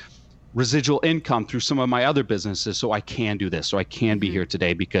built residual income through some of my other businesses, so I can do this, so I can be here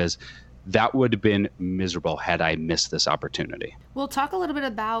today, because that would have been miserable had I missed this opportunity. We'll talk a little bit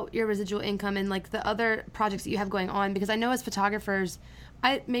about your residual income and like the other projects that you have going on, because I know as photographers,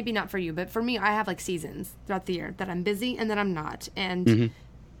 maybe not for you, but for me, I have like seasons throughout the year that I'm busy and that I'm not. And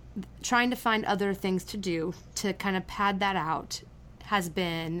trying to find other things to do to kind of pad that out has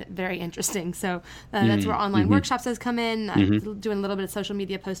been very interesting. So that's where online workshops has come in, doing a little bit of social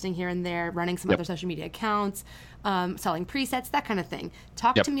media posting here and there, running some other social media accounts, selling presets, that kind of thing.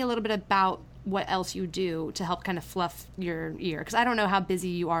 Talk to me a little bit about what else you do to help kind of fluff your year. Because I don't know how busy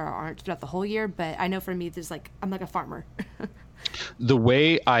you are or aren't throughout the whole year, but I know for me, I'm like a farmer. The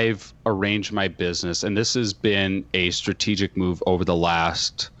way I've arranged my business, and this has been a strategic move over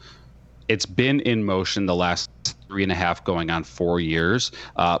it's been in motion the last 3.5 going on 4 years.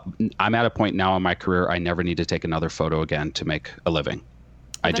 I'm at a point now in my career, I never need to take another photo again to make a living.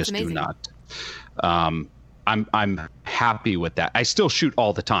 I just do not. I'm happy with that. I still shoot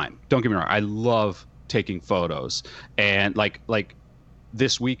all the time. Don't get me wrong. I love taking photos. And like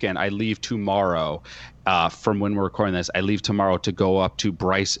this weekend, I leave tomorrow. From when we're recording this, I leave tomorrow to go up to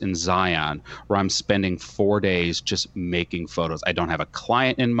Bryce and Zion, where I'm spending 4 days just making photos. I don't have a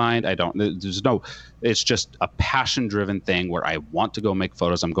client in mind. It's just a passion-driven thing where I want to go make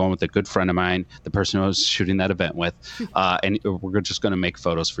photos. I'm going with a good friend of mine, the person I was shooting that event with, and we're just going to make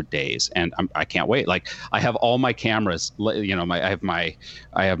photos for days. And I can't wait. Like I have all my cameras. You know, I have my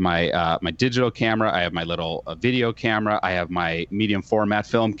digital camera. I have my little video camera. I have my medium format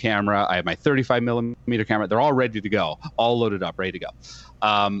film camera. I have my 35 millimeter camera. They're all ready to go, all loaded up, ready to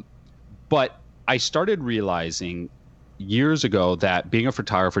go. But I started realizing years ago that being a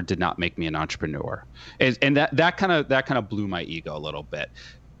photographer did not make me an entrepreneur, and that kind of blew my ego a little bit.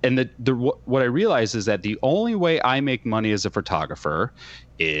 And what I realized is that the only way I make money as a photographer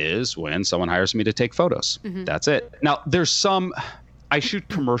is when someone hires me to take photos. That's it. Now I shoot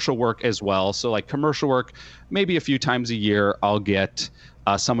commercial work as well. So like commercial work, maybe a few times a year, I'll get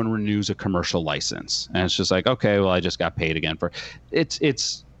someone renews a commercial license, and it's just like, okay, well, I just got paid again for it.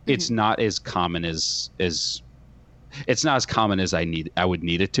 It's not as common as it's not as common as I would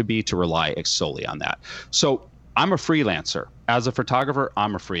need it to be to rely solely on that. So I'm a freelancer. As a photographer,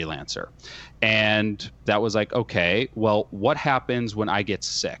 I'm a freelancer. And that was like, okay, well, what happens when I get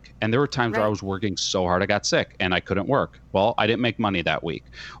sick? And there were times where I was working so hard I got sick and I couldn't work. Well, I didn't make money that week.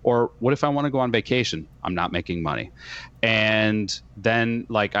 Or what if I want to go on vacation? I'm not making money. And then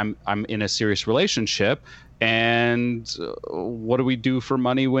like I'm in a serious relationship, and what do we do for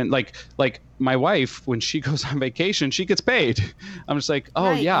money when like my wife, when she goes on vacation, she gets paid. I'm just like,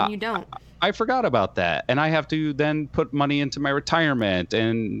 oh yeah, and you don't. I forgot about that. And I have to then put money into my retirement,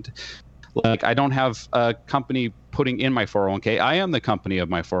 and like I don't have a company putting in my 401k. I am the company of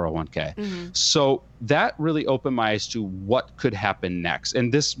my 401k. So that really opened my eyes to what could happen next.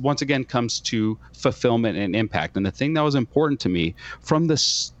 And this once again comes to fulfillment and impact. And the thing that was important to me from the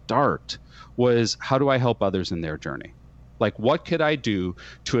start was, how do I help others in their journey? Like, what could I do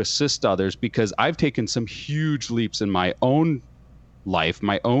to assist others? Because I've taken some huge leaps in my own life,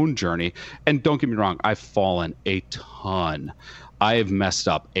 my own journey. And don't get me wrong, I've fallen a ton. I have messed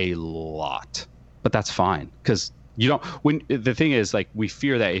up a lot, but that's fine. Because the thing is, like, we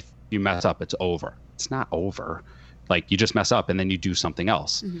fear that if you mess up, it's over. It's not over. Like, you just mess up and then you do something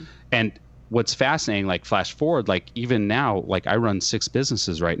else. And what's fascinating, like, flash forward, like, even now, like, I run 6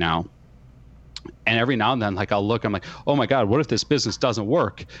 businesses right now. And every now and then, like, I'll look, I'm like, oh my God, what if this business doesn't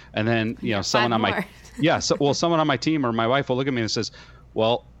work? And then, someone on someone on my team or my wife will look at me and says,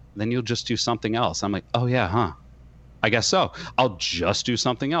 well, then you'll just do something else. I'm like, oh yeah, huh? I guess so. I'll just do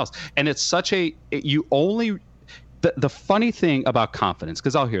something else. And it's the funny thing about confidence,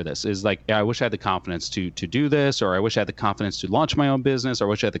 because I'll hear this, is like, I wish I had the confidence to do this, or I wish I had the confidence to launch my own business, or I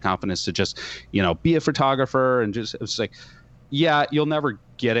wish I had the confidence to just, be a photographer, and just, it's like, yeah, you'll never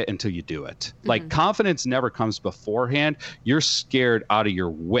get it until you do it. Like, confidence never comes beforehand. You're scared out of your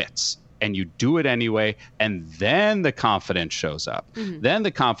wits and you do it anyway. And then the confidence shows up. Then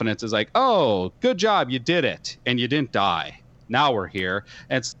the confidence is like, oh, good job. You did it. And you didn't die. now we're here.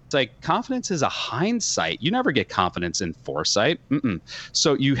 And it's like confidence is a hindsight. You never get confidence in foresight.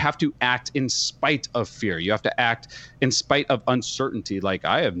 So you have to act in spite of fear. You have to act in spite of uncertainty. Like,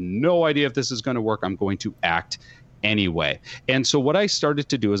 I have no idea if this is going to work. I'm going to act anyway. And so what I started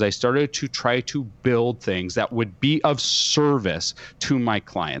to do is I started to try to build things that would be of service to my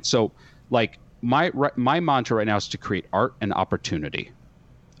clients. So like my mantra right now is to create art and opportunity.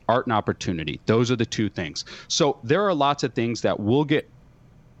 Art and opportunity. Those are the two things. So there are lots of things that we'll get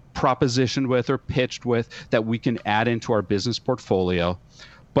propositioned with or pitched with that we can add into our business portfolio.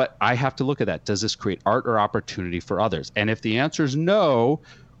 But I have to look at that. Does this create art or opportunity for others? And if the answer is no,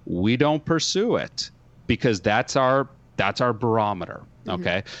 we don't pursue it, because that's our barometer.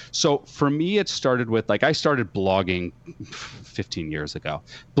 Okay. So for me, it started with, like, I started blogging 15 years ago.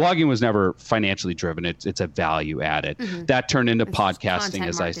 Blogging was never financially driven. It's a value added. That turned into podcasting,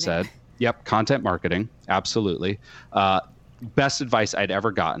 as I said. Yep. Content marketing. Absolutely. Best advice I'd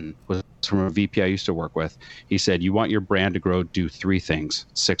ever gotten was from a VP I used to work with. He said, you want your brand to grow, do 3 things,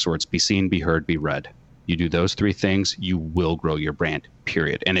 6 words: be seen, be heard, be read. You do those 3 things, you will grow your brand,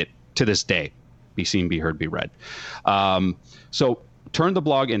 period. And it, to this day, be seen, be heard, be read. So turned the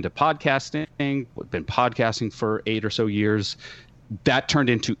blog into podcasting. Been podcasting for 8 or so years. That turned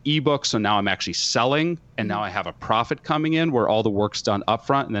into ebooks. So now I'm actually selling, and now I have a profit coming in where all the work's done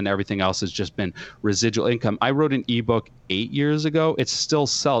upfront, and then everything else has just been residual income. I wrote an ebook 8 years ago. It's still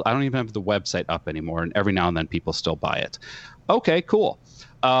sold. I don't even have the website up anymore, and every now and then people still buy it. Okay, cool.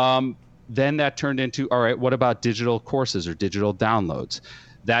 Then that turned into, all right, what about digital courses or digital downloads?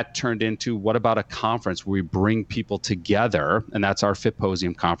 That turned into, what about a conference where we bring people together? And that's our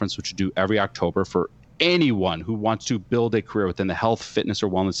Fitposium conference, which we do every October for anyone who wants to build a career within the health, fitness, or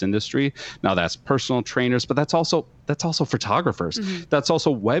wellness industry. Now, that's personal trainers, but that's also photographers. That's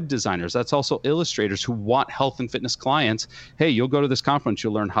also web designers. That's also illustrators who want health and fitness clients. Hey, you'll go to this conference,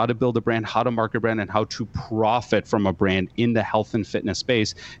 you'll learn how to build a brand, how to market a brand, and how to profit from a brand in the health and fitness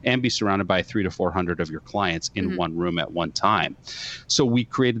space, and be surrounded by 300 to 400 of your clients in one room at one time. So we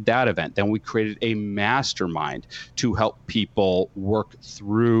created that event. Then we created a mastermind to help people work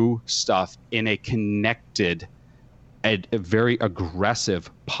through stuff in a connected, a very aggressive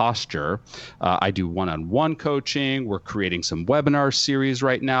posture. I do one-on-one coaching. We're creating some webinar series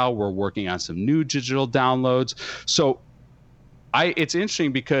right now. We're working on some new digital downloads. So it's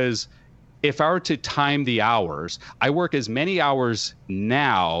interesting, because if I were to time the hours, I work as many hours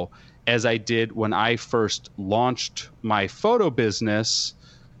now as I did when I first launched my photo business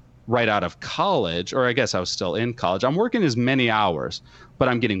right out of college, or I guess I was still in college. I'm working as many hours, but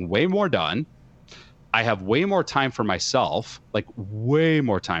I'm getting way more done. I have way more time for myself, like way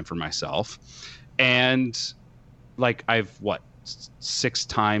more time for myself. And like I've 6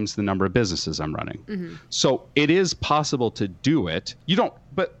 times the number of businesses I'm running. So it is possible to do it.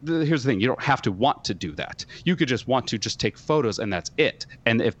 But here's the thing, you don't have to want to do that. You could just want to just take photos, and that's it.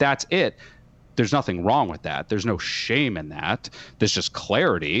 And if that's it, there's nothing wrong with that. There's no shame in that. There's just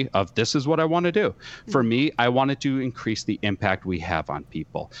clarity of, this is what I want to do. For me, I wanted to increase the impact we have on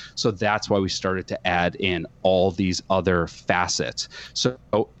people. So that's why we started to add in all these other facets. So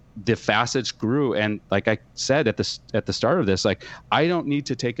the facets grew. And like I said at the start of this, like, I don't need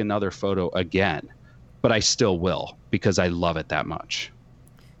to take another photo again, but I still will, because I love it that much.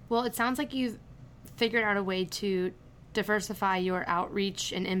 Well, it sounds like you've figured out a way to diversify your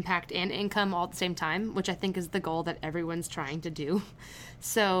outreach and impact and income all at the same time, which I think is the goal that everyone's trying to do.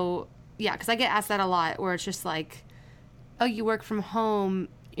 So, yeah, because I get asked that a lot, where it's just like, oh, you work from home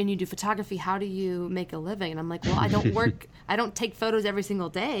and you do photography. How do you make a living? And I'm like, well, I don't work. I don't take photos every single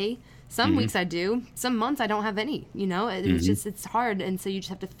day. Some weeks I do. Some months I don't have any. It's hard. And so you just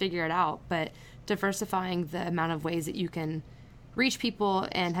have to figure it out. But diversifying the amount of ways that you can reach people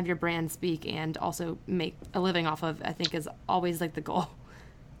and have your brand speak and also make a living off of, I think, is always like the goal.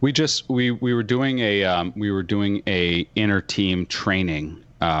 We were doing a inner team training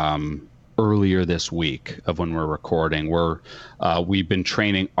earlier this week of when we're recording, where we've been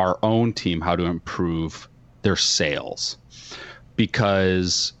training our own team how to improve their sales,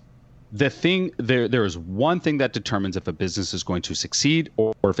 because there is one thing that determines if a business is going to succeed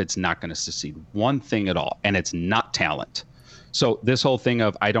or if it's not going to succeed. One thing at all, and it's not talent. So this whole thing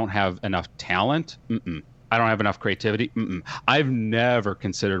of, I don't have enough talent, I don't have enough creativity, I've never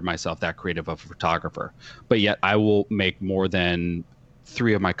considered myself that creative of a photographer, but yet I will make more than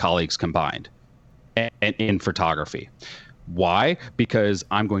 3 of my colleagues combined in photography. Why? Because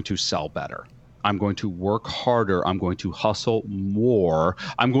I'm going to sell better. I'm going to work harder. I'm going to hustle more.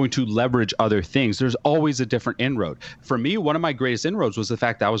 I'm going to leverage other things. There's always a different inroad. For me, one of my greatest inroads was the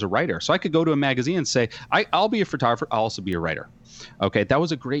fact that I was a writer. So I could go to a magazine and say, I'll be a photographer. I'll also be a writer. Okay, that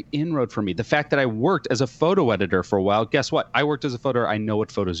was a great inroad for me. The fact that I worked as a photo editor for a while, guess what? I worked as a photo. I know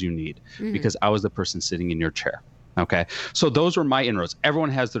what photos you need because I was the person sitting in your chair. Okay, so those were my inroads. Everyone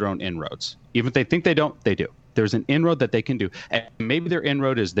has their own inroads. Even if they think they don't, they do. There's an inroad that they can do. And maybe their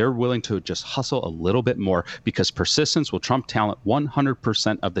inroad is they're willing to just hustle a little bit more because persistence will trump talent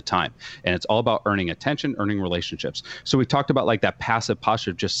 100% of the time. And it's all about earning attention, earning relationships. So we talked about like that passive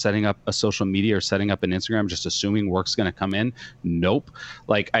posture of just setting up a social media or setting up an Instagram, just assuming work's going to come in. Nope.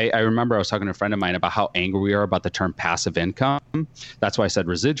 Like I remember I was talking to a friend of mine about how angry we are about the term passive income. That's why I said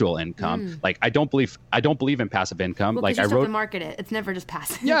residual income. Like I don't believe in passive income. Well, like you still have to market it. It's never just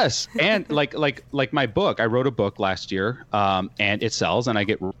passive. Yes. And like my book, I wrote a book last year and it sells and I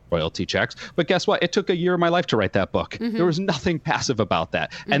get royalty checks. But guess what? It took a year of my life to write that book. There was nothing passive about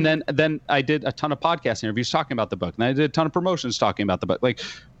that. And then I did a ton of podcast interviews talking about the book. And I did a ton of promotions talking about the book. Like,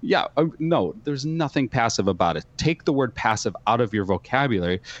 yeah, no, there's nothing passive about it. Take the word passive out of your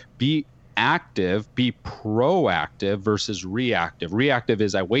vocabulary. Be active, be proactive versus reactive. Reactive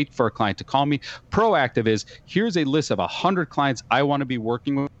is I wait for a client to call me. Proactive is here's a list of 100 clients I want to be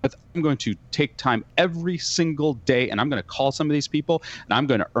working with. I'm going to take time every single day and I'm going to call some of these people and I'm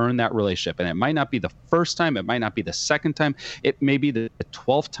going to earn that relationship. And it might not be the first time. It might not be the second time. It may be the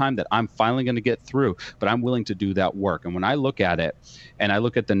 12th time that I'm finally going to get through, but I'm willing to do that work. And when I look at it and I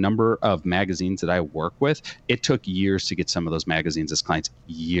look at the number of magazines that I work with, it took years to get some of those magazines as clients,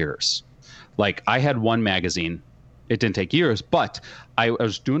 years. Like I had one magazine, it didn't take years, but I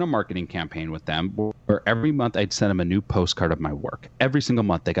was doing a marketing campaign with them where every month I'd send them a new postcard of my work. Every single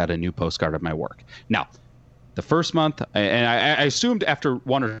month they got a new postcard of my work. Now, the first month, and I assumed after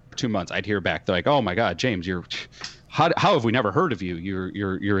 1 or 2 months I'd hear back. They're like, "Oh my God, James, how have we never heard of you?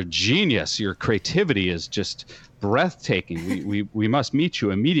 You're a genius. Your creativity is just breathtaking. We must meet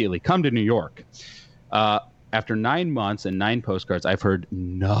you immediately. Come to New York." After 9 months and 9 postcards, I've heard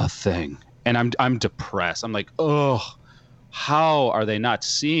nothing. And I'm depressed. I'm like, oh, how are they not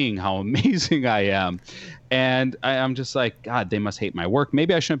seeing how amazing I am? And I'm just like, God, they must hate my work.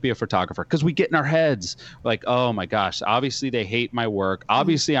 Maybe I shouldn't be a photographer because we get in our heads like, oh my gosh, obviously they hate my work.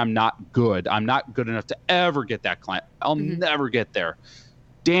 Obviously I'm not good. I'm not good enough to ever get that client. I'll never get there.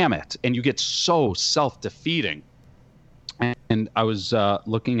 Damn it. And you get so self-defeating. And I was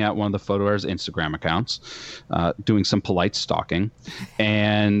looking at one of the photo editors' Instagram accounts, doing some polite stalking,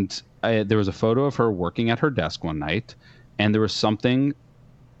 and there was a photo of her working at her desk one night, and there was something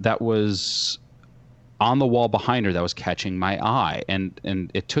that was on the wall behind her that was catching my eye. And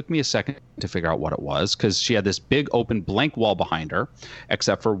it took me a second to figure out what it was because she had this big open blank wall behind her,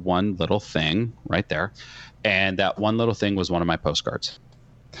 except for one little thing right there. And that one little thing was one of my postcards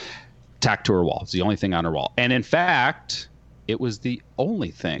tacked to her wall. It's the only thing on her wall. And in fact, it was the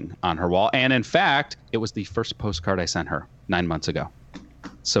only thing on her wall. And in fact, it was the first postcard I sent her 9 months ago.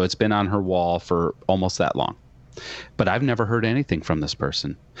 So it's been on her wall for almost that long. But I've never heard anything from this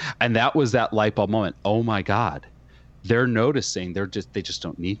person. And that was that light bulb moment. Oh my God. They're noticing they just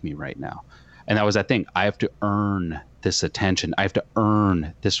don't need me right now. And that was that thing. I have to earn this attention. I have to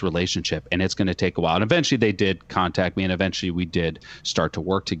earn this relationship. And it's going to take a while. And eventually they did contact me and eventually we did start to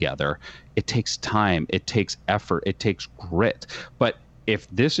work together. It takes time. It takes effort. It takes grit. But if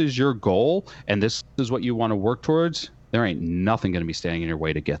this is your goal and this is what you want to work towards, there ain't nothing going to be standing in your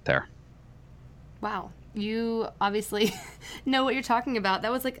way to get there. Wow. You obviously know what you're talking about.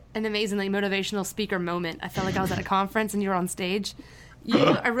 That was like an amazingly motivational speaker moment. I felt like I was at a conference and you were on stage. You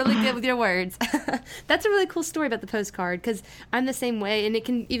are really good with your words. That's a really cool story about the postcard because I'm the same way. And it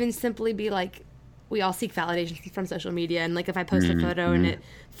can even simply be like, we all seek validation from social media. And like if I post a photo and it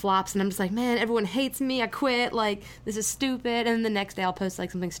flops and I'm just like, man, everyone hates me. I quit. Like, this is stupid. And the next day I'll post like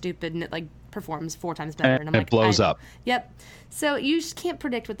something stupid and it like performs 4 times better. And I'm like, it blows up. Yep. So you just can't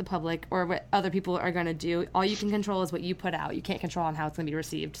predict what the public or what other people are going to do. All you can control is what you put out. You can't control on how it's going to be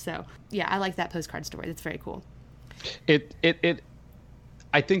received. So yeah, I like that postcard story. That's very cool.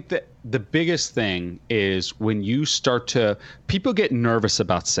 I think that the biggest thing is when you start to, people get nervous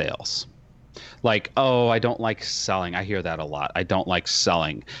about sales. Like, oh, I don't like selling. I hear that a lot. I don't like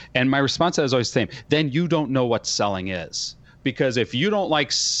selling. And my response is always the same. Then you don't know what selling is. Because if you don't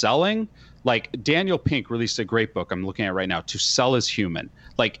like selling, like Daniel Pink released a great book I'm looking at right now, To Sell is Human.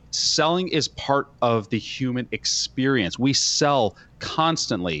 Like selling is part of the human experience. We sell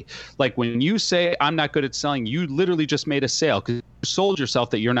constantly. Like when you say, I'm not good at selling, you literally just made a sale because you sold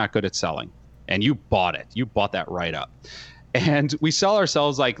yourself that you're not good at selling and you bought it. You bought that right up. And we sell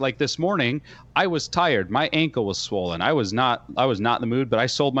ourselves like this morning, I was tired. My ankle was swollen. I was not in the mood, but I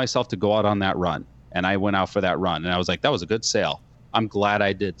sold myself to go out on that run. And I went out for that run. And I was like, that was a good sale. I'm glad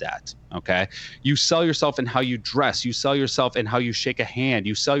I did that. Okay. You sell yourself in how you dress. You sell yourself in how you shake a hand.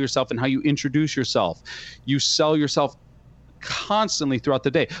 You sell yourself in how you introduce yourself. You sell yourself constantly throughout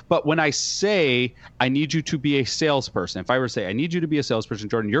the day. But when I say I need you to be a salesperson, if I were to say I need you to be a salesperson,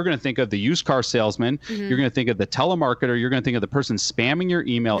 Jordan, you're going to think of the used car salesman. Mm-hmm. You're going to think of the telemarketer. You're going to think of the person spamming your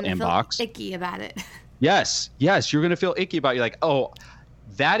email inbox. Feel icky about it. Yes. You're going to feel icky about it. You're like, oh,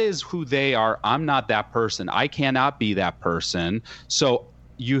 that is who they are. I'm not that person. I cannot be that person. So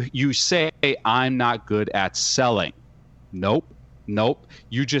you say I'm not good at selling. Nope.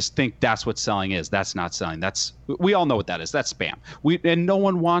 You just think that's what selling is. That's not selling. We all know what that is. That's spam. And no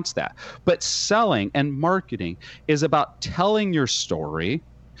one wants that. But selling and marketing is about telling your story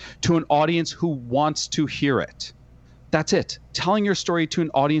to an audience who wants to hear it. That's it. Telling your story to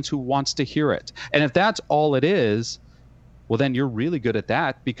an audience who wants to hear it. And if that's all it is, well, then you're really good at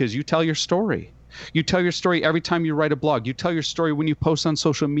that because you tell your story. You tell your story every time you write a blog. You tell your story when you post on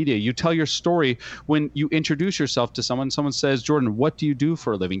social media. You tell your story when you introduce yourself to someone. Someone says, Jordan, what do you do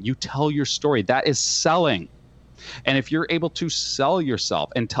for a living? You tell your story. That is selling. And if you're able to sell yourself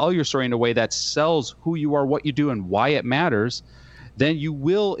and tell your story in a way that sells who you are, what you do, and why it matters, then you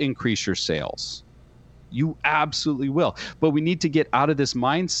will increase your sales. You absolutely will. But we need to get out of this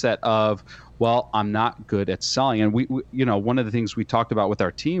mindset of, well, I'm not good at selling. And we one of the things we talked about with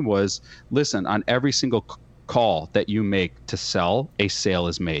our team was, listen, on every single call that you make to sell, a sale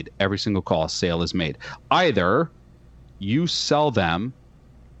is made. Every single call, a sale is made. Either you sell them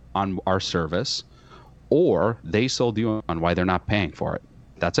on our service or they sold you on why they're not paying for it.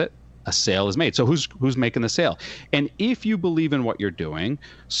 That's it. A sale is made. So who's making the sale? And if you believe in what you're doing,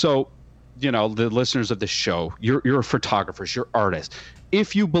 so the listeners of this show, you're photographers, you're artists.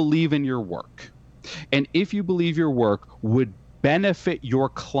 If you believe in your work, and if you believe your work would benefit your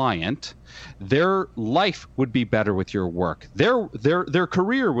client, their life would be better with your work. Their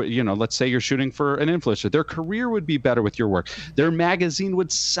career, let's say you're shooting for an influencer, their career would be better with your work. Their magazine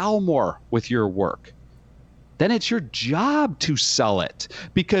would sell more with your work. Then it's your job to sell it.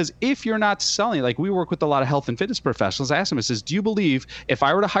 Because if you're not selling, like we work with a lot of health and fitness professionals, I ask them, I says, do you believe if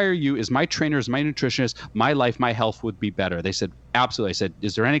I were to hire you as my trainer, as my nutritionist, my life, my health would be better? They said, absolutely. I said,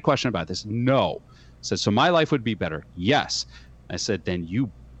 is there any question about this? No. I said, so my life would be better? Yes. I said, then you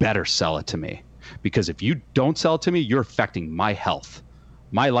better sell it to me. Because if you don't sell it to me, you're affecting my health.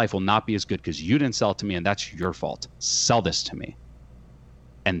 My life will not be as good because you didn't sell it to me, and that's your fault. Sell this to me.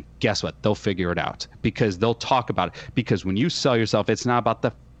 And guess what? They'll figure it out because they'll talk about it. Because when you sell yourself, it's not about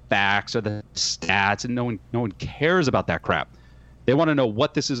the facts or the stats, and no one cares about that crap. They want to know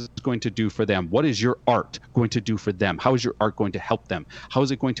what this is going to do for them. What is your art going to do for them? How is your art going to help them? How is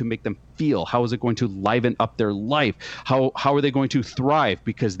it going to make them feel? How is it going to liven up their life? How are they going to thrive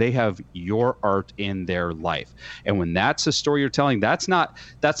because they have your art in their life? And when that's the story you're telling, that's not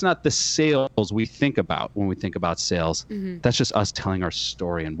the sales we think about when we think about sales. Mm-hmm. That's just us telling our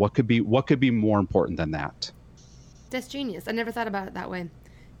story. And what could be more important than that? That's genius. I never thought about it that way.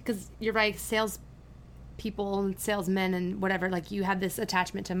 Because you're right, sales people and salesmen and whatever, like you have this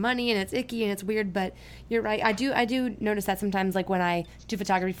attachment to money and it's icky and it's weird, but you're right. I do notice that sometimes, like when I do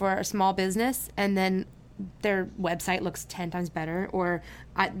photography for a small business and then their website looks 10 times better, or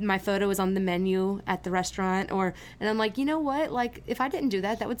my photo is on the menu at the restaurant, and I'm like, you know what, like if I didn't do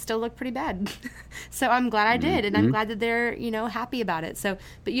that would still look pretty bad. So I'm glad I did, and I'm glad that they're happy about it. So,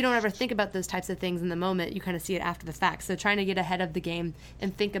 but you don't ever think about those types of things in the moment. You kind of see it after the fact. So trying to get ahead of the game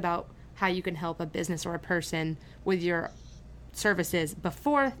and think about how you can help a business or a person with your services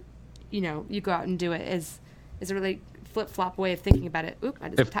before you go out and do it is a really flip-flop way of thinking about it. Oop, I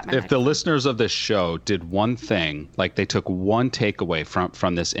just tapped my mic. If the listeners of this show did one thing, like they took one takeaway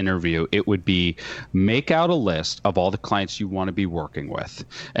from this interview, it would be make out a list of all the clients you want to be working with.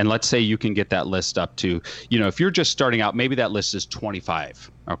 And let's say you can get that list up to, if you're just starting out, maybe that list is 25.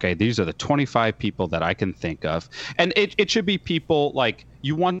 Okay, these are the 25 people that I can think of. And it should be people like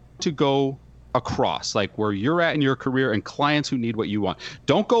you want to go across, like where you're at in your career and clients who need what you want.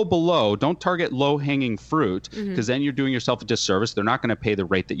 Don't go below. Don't target low-hanging fruit because then you're doing yourself a disservice. They're not going to pay the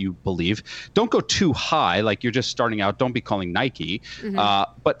rate that you believe. Don't go too high, like you're just starting out. Don't be calling Nike,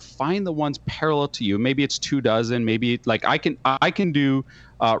 but find the ones parallel to you. Maybe it's 24, maybe like I can do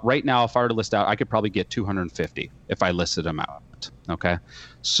right now. If I were to list out, I could probably get 250 if I listed them out. Okay,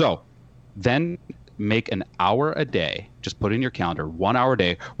 so then make an hour a day, just put in your calendar, 1 hour a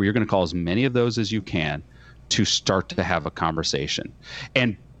day where you're going to call as many of those as you can to start to have a conversation.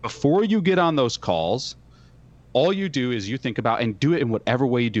 And before you get on those calls, all you do is you think about, and do it in whatever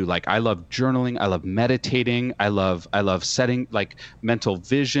way you do. Like, I love journaling. I love meditating. I love setting like mental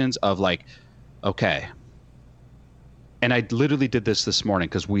visions of like, okay. And I literally did this morning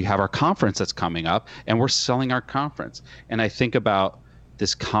because we have our conference that's coming up and we're selling our conference. And I think about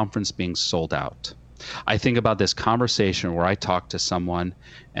this conference being sold out. I think about this conversation where I talk to someone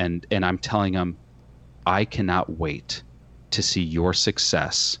and I'm telling them, I cannot wait to see your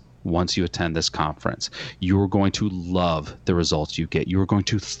success once you attend this conference. You are going to love the results you get. You are going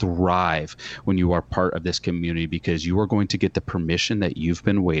to thrive when you are part of this community, because you are going to get the permission that you've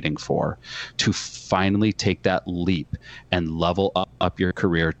been waiting for to finally take that leap and level up your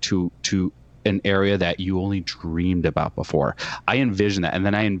career to an area that you only dreamed about before. I envision that. And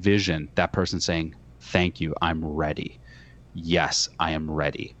then I envision that person saying, thank you, I'm ready. Yes, I am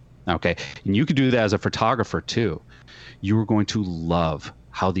ready. Okay. And you could do that as a photographer too. You are going to love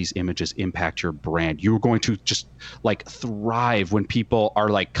how these images impact your brand. You're going to just like thrive when people are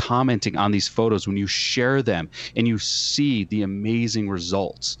like commenting on these photos, when you share them and you see the amazing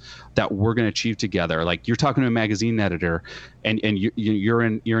results that we're going to achieve together. Like, you're talking to a magazine editor and you're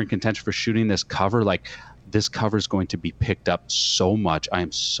in contention for shooting this cover. Like, this cover is going to be picked up so much. I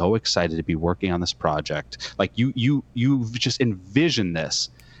am so excited to be working on this project. Like, you just envision this,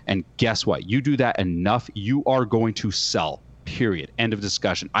 and guess what? You do that enough, you are going to sell. Period. End of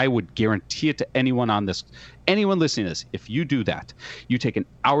discussion. I would guarantee it to anyone listening to this. If you do that, you take an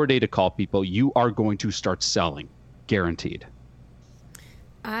hour a day to call people, you are going to start selling. Guaranteed.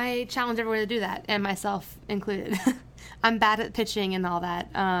 I challenge everyone to do that, and myself included. I'm bad at pitching and all that.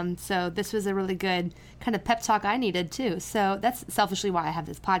 So this was a really good kind of pep talk I needed too. So that's selfishly why I have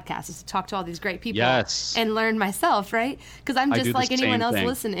this podcast, is to talk to all these great people and learn myself, right? Because I'm just like anyone else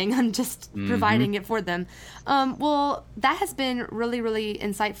listening. I'm just providing it for them. Well, that has been really, really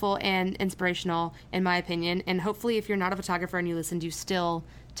insightful and inspirational in my opinion. And hopefully if you're not a photographer and you listened, you still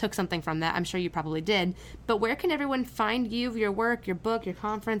took something from that. I'm sure you probably did. But where can everyone find you, your work, your book, your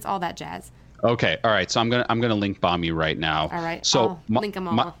conference, all that jazz? Okay. All right. So I'm gonna link bomb you right now. All right. So link them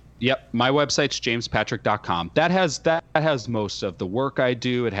all. My website's jamespatrick.com. That has most of the work I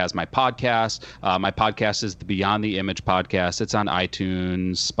do. It has my podcast. My podcast is the Beyond the Image podcast. It's on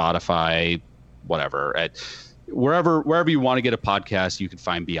iTunes, Spotify, whatever. Wherever you want to get a podcast, you can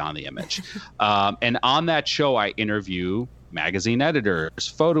find Beyond the Image. And on that show, I interview magazine editors,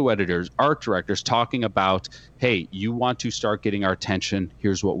 photo editors, art directors, talking about, hey, you want to start getting our attention,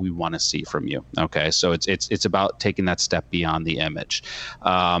 here's what we want to see from you. Okay, so it's about taking that step beyond the image.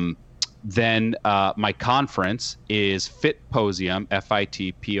 Then my conference is Fitposium,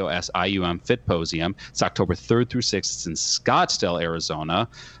 Fitposium, Fitposium. It's October 3rd through 6th. It's in Scottsdale, Arizona.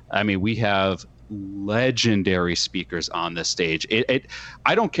 I mean, we have legendary speakers on the stage.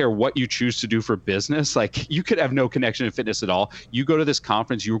 I don't care what you choose to do for business. Like, you could have no connection to fitness at all. You go to this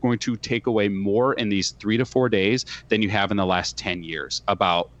conference, you're going to take away more in these 3 to 4 days than you have in the last 10 years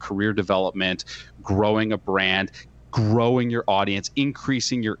about career development, growing a brand, growing your audience,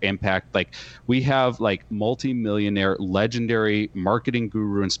 increasing your impact. Like, we have like multi-millionaire, legendary marketing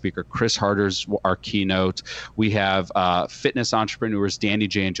guru and speaker Chris Harder's our keynote. We have fitness entrepreneurs Danny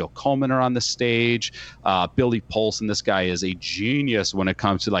J and Jill Coleman are on the stage. Billy Polson, this guy is a genius when it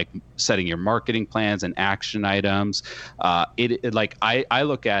comes to like setting your marketing plans and action items. Like I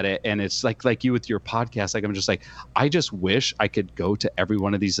look at it and it's like you with your podcast. Like, I'm just like, I just wish I could go to every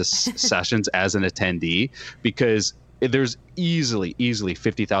one of these sessions as an attendee, because there's easily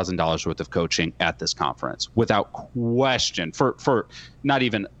 $50,000 worth of coaching at this conference without question, for not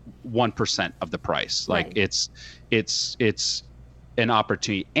even 1% of the price. Like, right. It's an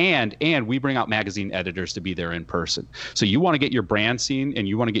opportunity, and we bring out magazine editors to be there in person. So you want to get your brand seen and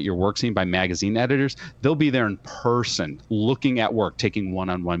you want to get your work seen by magazine editors, they'll be there in person looking at work, taking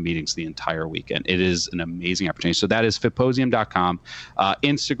one-on-one meetings the entire weekend. It is an amazing opportunity. So that is fitposium.com.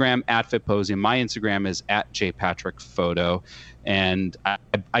 Instagram @Fitposium. My Instagram is @JPatrickPhoto. And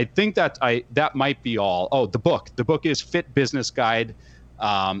I think that might be all. Oh, the book is Fit Business Guide,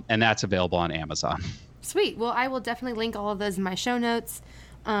 and that's available on Amazon. Sweet. Well, I will definitely link all of those in my show notes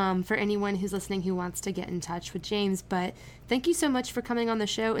for anyone who's listening who wants to get in touch with James. But thank you so much for coming on the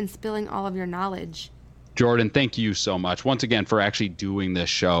show and spilling all of your knowledge. Jordan, thank you so much once again for actually doing this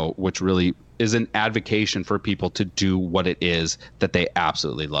show, which really is an advocacy for people to do what it is that they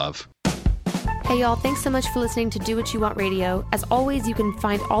absolutely love. Hey y'all, thanks so much for listening to Do What You Want Radio. As always, you can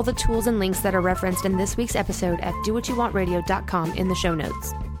find all the tools and links that are referenced in this week's episode at dowhatyouwantradio.com in the show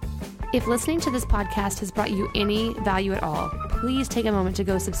notes. If listening to this podcast has brought you any value at all, please take a moment to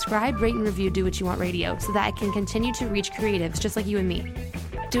go subscribe, rate, and review Do What You Want Radio so that I can continue to reach creatives just like you and me.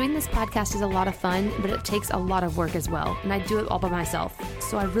 Doing this podcast is a lot of fun, but it takes a lot of work as well, and I do it all by myself.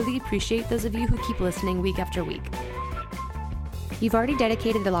 So I really appreciate those of you who keep listening week after week. You've already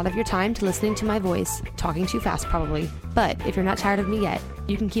dedicated a lot of your time to listening to my voice, talking too fast probably, but if you're not tired of me yet,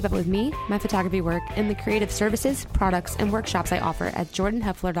 you can keep up with me, my photography work, and the creative services, products, and workshops I offer at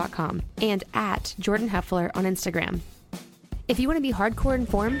jordanheffler.com and at jordanheffler on Instagram. If you want to be hardcore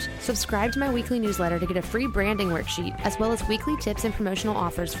informed, subscribe to my weekly newsletter to get a free branding worksheet, as well as weekly tips and promotional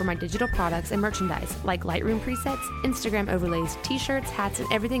offers for my digital products and merchandise, like Lightroom presets, Instagram overlays, t-shirts, hats, and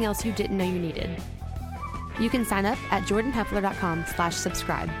everything else you didn't know you needed. You can sign up at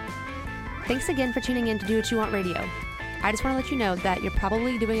jordanheffler.com/subscribe. Thanks again for tuning in to Do What You Want Radio. I just want to let you know that you're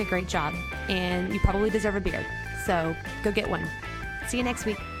probably doing a great job, and you probably deserve a beer. So go get one. See you next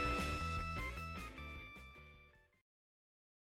week.